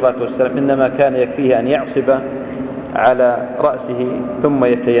عليه الصلاة والسلام إنما كان يكفيه أن يعصب على رأسه ثم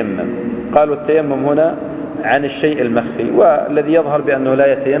يتيمم. قالوا التيمم هنا عن الشيء المخفي، والذي يظهر بأنه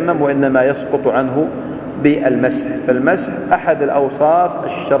لا يتيمم وإنما يسقط عنه بالمسح. فالمسح أحد الأوصاف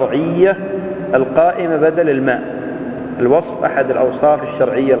الشرعية القائمة بدل الماء، الوصف أحد الأوصاف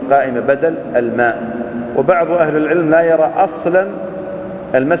الشرعية القائمة بدل الماء. وبعض أهل العلم لا يرى أصلا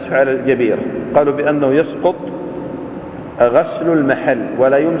المسح على الجبيرة، قالوا بأنه يسقط غسل المحل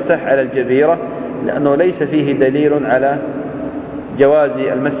ولا يمسح على الجبيرة، لأنه ليس فيه دليل على جواز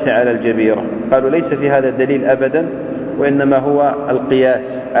المسح على الجبيرة. قالوا ليس في هذا الدليل أبدا، وإنما هو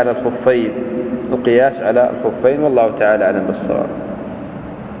القياس على الخفين، والله تعالى أعلم بالصواب.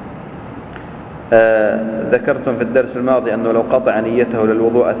 ذكرتم في الدرس الماضي أنه لو قطع نيته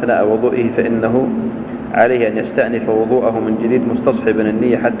للوضوء أثناء وضوئه فإنه عليه أن يستأنف وضوءه من جديد مستصحبا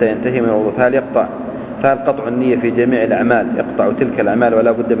النية حتى ينتهي من الوضوء، فهل قطع النية في جميع الأعمال يقطع تلك الأعمال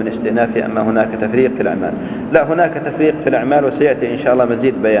ولا بد من استئنافها، أما هناك تفريق في الأعمال؟ لا، هناك تفريق في الأعمال، وسيأتي إن شاء الله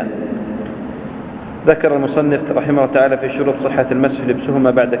مزيد بيان. ذكر المصنف رحمه الله تعالى في شروط صحة المسح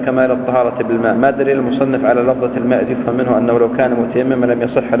لبسهما بعد كمال الطهارة بالماء. ما دليل المصنف على لفظة الماء؟ يفهم منه أنه لو كان متيمما لم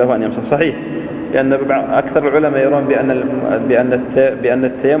يصح له أن يمسح. صحيح، لأن أكثر العلماء يرون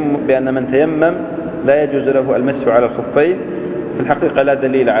بأن من تيمم لا يجوز له المسح على الخفين. في الحقيقة لا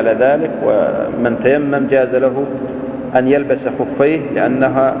دليل على ذلك، ومن تيمم جاز له أن يلبس خفيه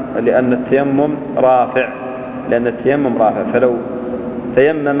لأن التيمم رافع، فلو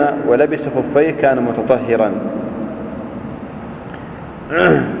تيمم ولبس خفيه كان متطهرا.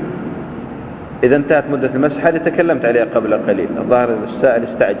 إذا انتهت مدة المسح، هذه تكلمت عليها قبل قليل، الظاهر السائل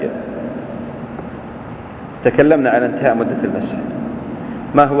استعجل. تكلمنا على انتهاء مدة المسح.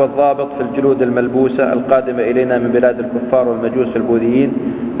 ما هو الضابط في الجلود الملبوسة القادمة إلينا من بلاد الكفار والمجوس البوذيين،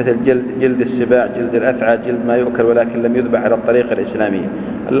 مثل جلد السباع، جلد الأفعى، جلد ما يؤكل ولكن لم يذبح على الطريقة الإسلامية؟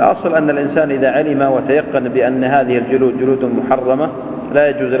 الأصل أن الإنسان إذا علم وتيقن بأن هذه الجلود جلود محرمة لا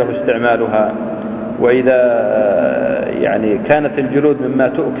يجوز له استعمالها. وإذا كانت الجلود مما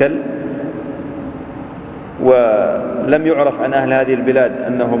تؤكل ولم يعرف عن أهل هذه البلاد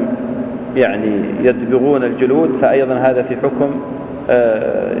أنهم يدبغون الجلود، فأيضا هذا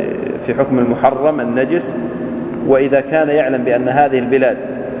في حكم المحرم النجس. وإذا كان يعلم بأن هذه البلاد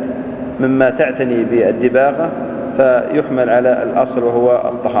مما تعتني بالدباغة فيحمل على الأصل وهو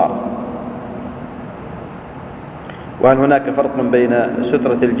الطهارة. وهل هناك فرق بين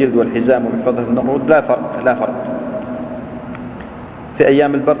سترة الجلد والحزام ومحفظة النقود؟ لا فرق. في في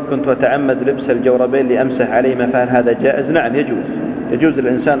أيام البرد كنت أتعمد لبس الجوربين لأمسح عليهما، فهل هذا جائز؟ نعم يجوز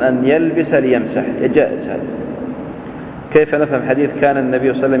الإنسان أن يلبس ليمسح، جائز هذا. كيف نفهم حديث كان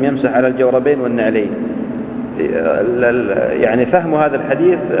النبي صلى الله عليه وسلم يمسح على الجوربين والنعلين؟ يعني فهم هذا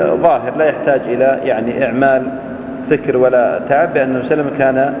الحديث ظاهر لا يحتاج إلى يعني إعمال فكر ولا تعب، بأن النبي صلى الله عليه وسلم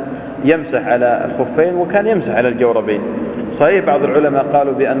كان يمسح على الخفين وكان يمسح على الجوربين. صحيح بعض العلماء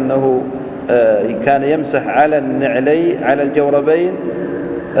قالوا بأنه كان يمسح على النعلين على الجوربين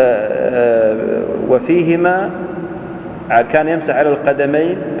وفيهما، كان يمسح على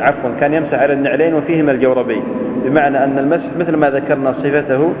القدمين كان يمسح على النعلين وفيهما الجوربين، بمعنى أن المسح مثل ما ذكرنا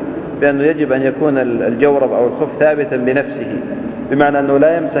صفته بأنه يجب أن يكون الجورب أو الخف ثابتا بنفسه، بمعنى أنه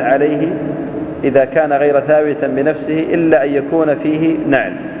لا يمسح عليه إذا كان غير ثابتا بنفسه إلا أن يكون فيه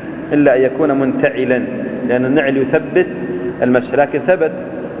نعل، إلا أن يكون منتعلا، لأن النعل يثبت المسح. لكن ثبت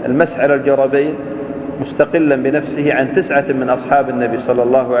المسح على الجوربين مستقلا بنفسه عن 9 من أصحاب النبي صلى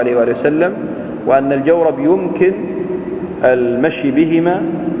الله عليه وآله وسلم، وأن الجورب يمكن المشي بهما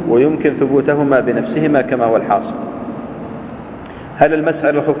ويمكن ثبوتهما بنفسهما كما هو الحاصل. هل المسح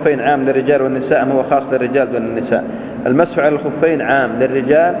على الخفين عام للرجال والنساء أم هو خاص للرجال دون النساء؟ المسح على الخفين عام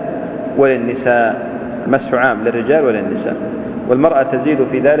للرجال وللنساء، المسح عام للرجال وللنساء، والمرأة تزيد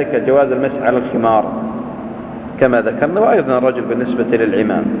في ذلك جواز المسح على الخمار كما ذكرنا، وأيضا الرجل بالنسبة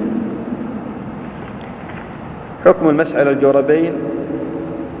للعمام. حكم المسح على الجوربين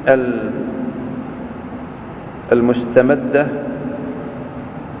المستمدة،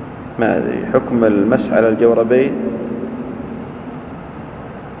 ما أدري حكم المسح على الجوربين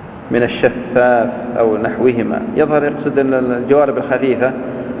من الشفاف أو نحوهما، يظهر يقصد أن الجوارب الخفيفة،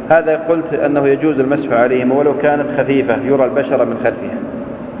 هذا قلت أنه يجوز المسح عليهما ولو كانت خفيفة يرى البشرة من خلفها.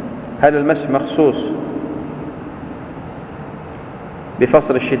 هل المسح مخصوص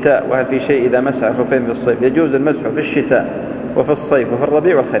بفصل الشتاء؟ وهل في شيء إذا مسح الخفين في الصيف؟ يجوز المسح في الشتاء وفي الصيف وفي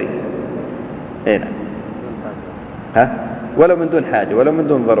الربيع والخريف، هنا ولو من دون حاجة ولو من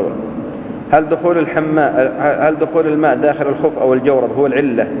دون ضرورة. هل دخول الماء داخل الخف أو الجورب هو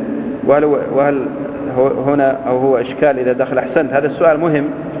العلة؟ وهل هنا أو هو إشكال إذا دخل؟ أحسنت، هذا السؤال مهم.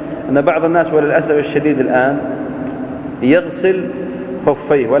 أن بعض الناس وللأسف الشديد الآن يغسل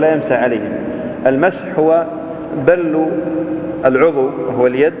خفيه ولا يمسح عليهم. المسح هو بل العضو وهو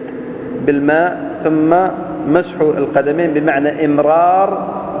اليد بالماء ثم مسح القدمين، بمعنى إمرار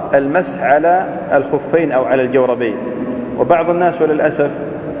المسح على الخفين أو على الجوربين. وبعض الناس وللأسف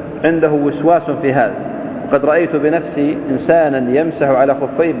عنده وسواس في هذا، وقد رأيت بنفسي إنسانا يمسح على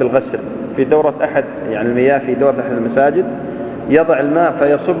خفيه بالغسل في دورة أحد يعني المياه في دورة أحد المساجد، يضع الماء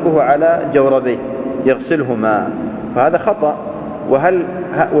فيصبه على جوربيه يغسلهما، فهذا خطأ. وهل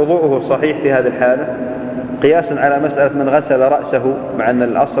وضوءه صحيح في هذه الحالة؟ قياسا على مسألة من غسل رأسه، مع أن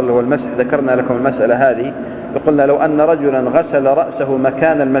الأصل هو المسح، ذكرنا لكم المسألة هذه، وقلنا لو أن رجلا غسل رأسه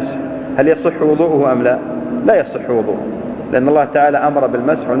مكان المسح هل يصح وضوءه أم لا؟ لا يصح وضوءه، لأن الله تعالى أمر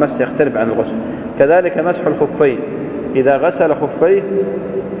بالمسح، والمسح يختلف عن الغسل. كذلك مسح الخفين، إذا غسل خفيه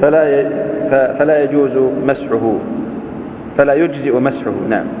فلا يجوز مسحه، فلا يجزئ مسحه.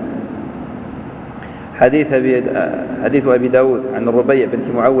 نعم. حديث أبي داود عن الربيع بنت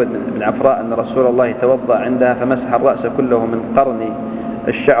معوذ بن عفراء أن رسول الله توضأ عندها فمسح الرأس كله من قرن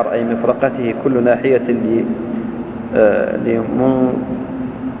الشعر أي مفرقته كل ناحية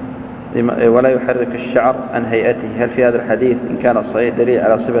ولا يحرك الشعر عن هيئته. هل في هذا الحديث إن كان صحيح دليل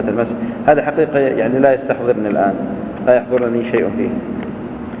على صفة المسح؟ هذا حقيقة يعني لا يستحضرني الآن، لا يحضرني شيء فيه.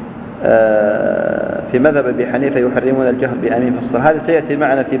 في مذهب أبي حنيفة يحرمون الجهر بآمين في الصلاة، هذا سيأتي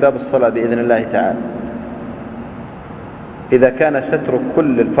معنا في باب الصلاة بإذن الله تعالى. إذا كان ستر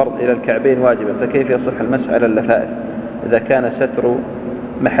كل الفرض إلى الكعبين واجبا فكيف يصح المسح على اللفائف؟ إذا كان ستر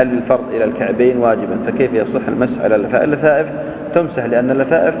محل الفرض إلى الكعبين واجبا فكيف يصح المسح على اللفائف؟ اللفائف تمسح، لأن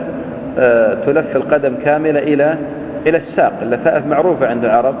اللفائف تلف القدم كاملة إلى الساق. اللفائف معروفة عند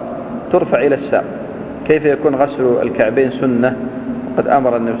العرب ترفع إلى الساق. كيف يكون غسل الكعبين سنة وقد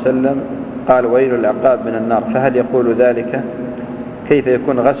أمر النبي صلى الله عليه وسلم قال ويل العقاب من النار؟ فهل يقول ذلك؟ كيف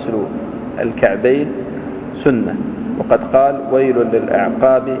يكون غسل الكعبين سنة وقد قال ويل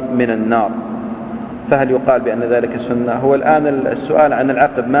للأعقاب من النار؟ فهل يقال بأن ذلك سنة؟ هو الآن السؤال عن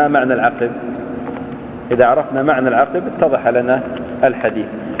العقب، ما معنى العقب؟ إذا عرفنا معنى العقب اتضح لنا الحديث.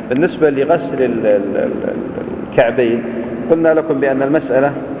 بالنسبة لغسل الكعبين قلنا لكم بأن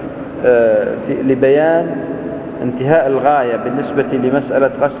المسألة لبيان انتهاء الغاية بالنسبة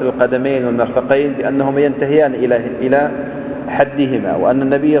لمسألة غسل القدمين والمرفقين بأنهما ينتهيان إلى حدهما، وأن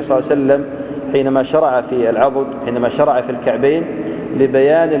النبي صلى الله عليه وسلم حينما شرع في العضد، حينما شرع في الكعبين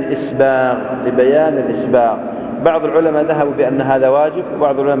لبيان الإسباغ، بعض العلماء ذهبوا بأن هذا واجب،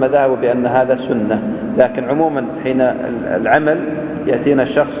 وبعض العلماء ذهبوا بأن هذا سنة. لكن عموما حين العمل يأتينا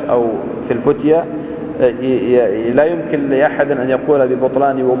الشخص أو في الفتية لا يمكن لأحد أن يقول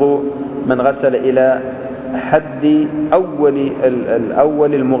ببطلان وضوء من غسل إلى حد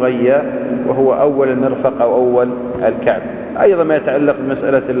أول المغية، وهو أول المرفق أو أول الكعب. أيضا ما يتعلق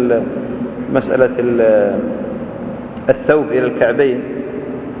بمسألة الثوب إلى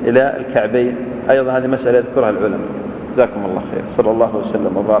الكعبين أيضا هذه مسألة يذكرها العلماء. جزاكم الله خير. صلى الله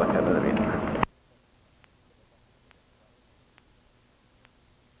وسلم وبارك على نبينا.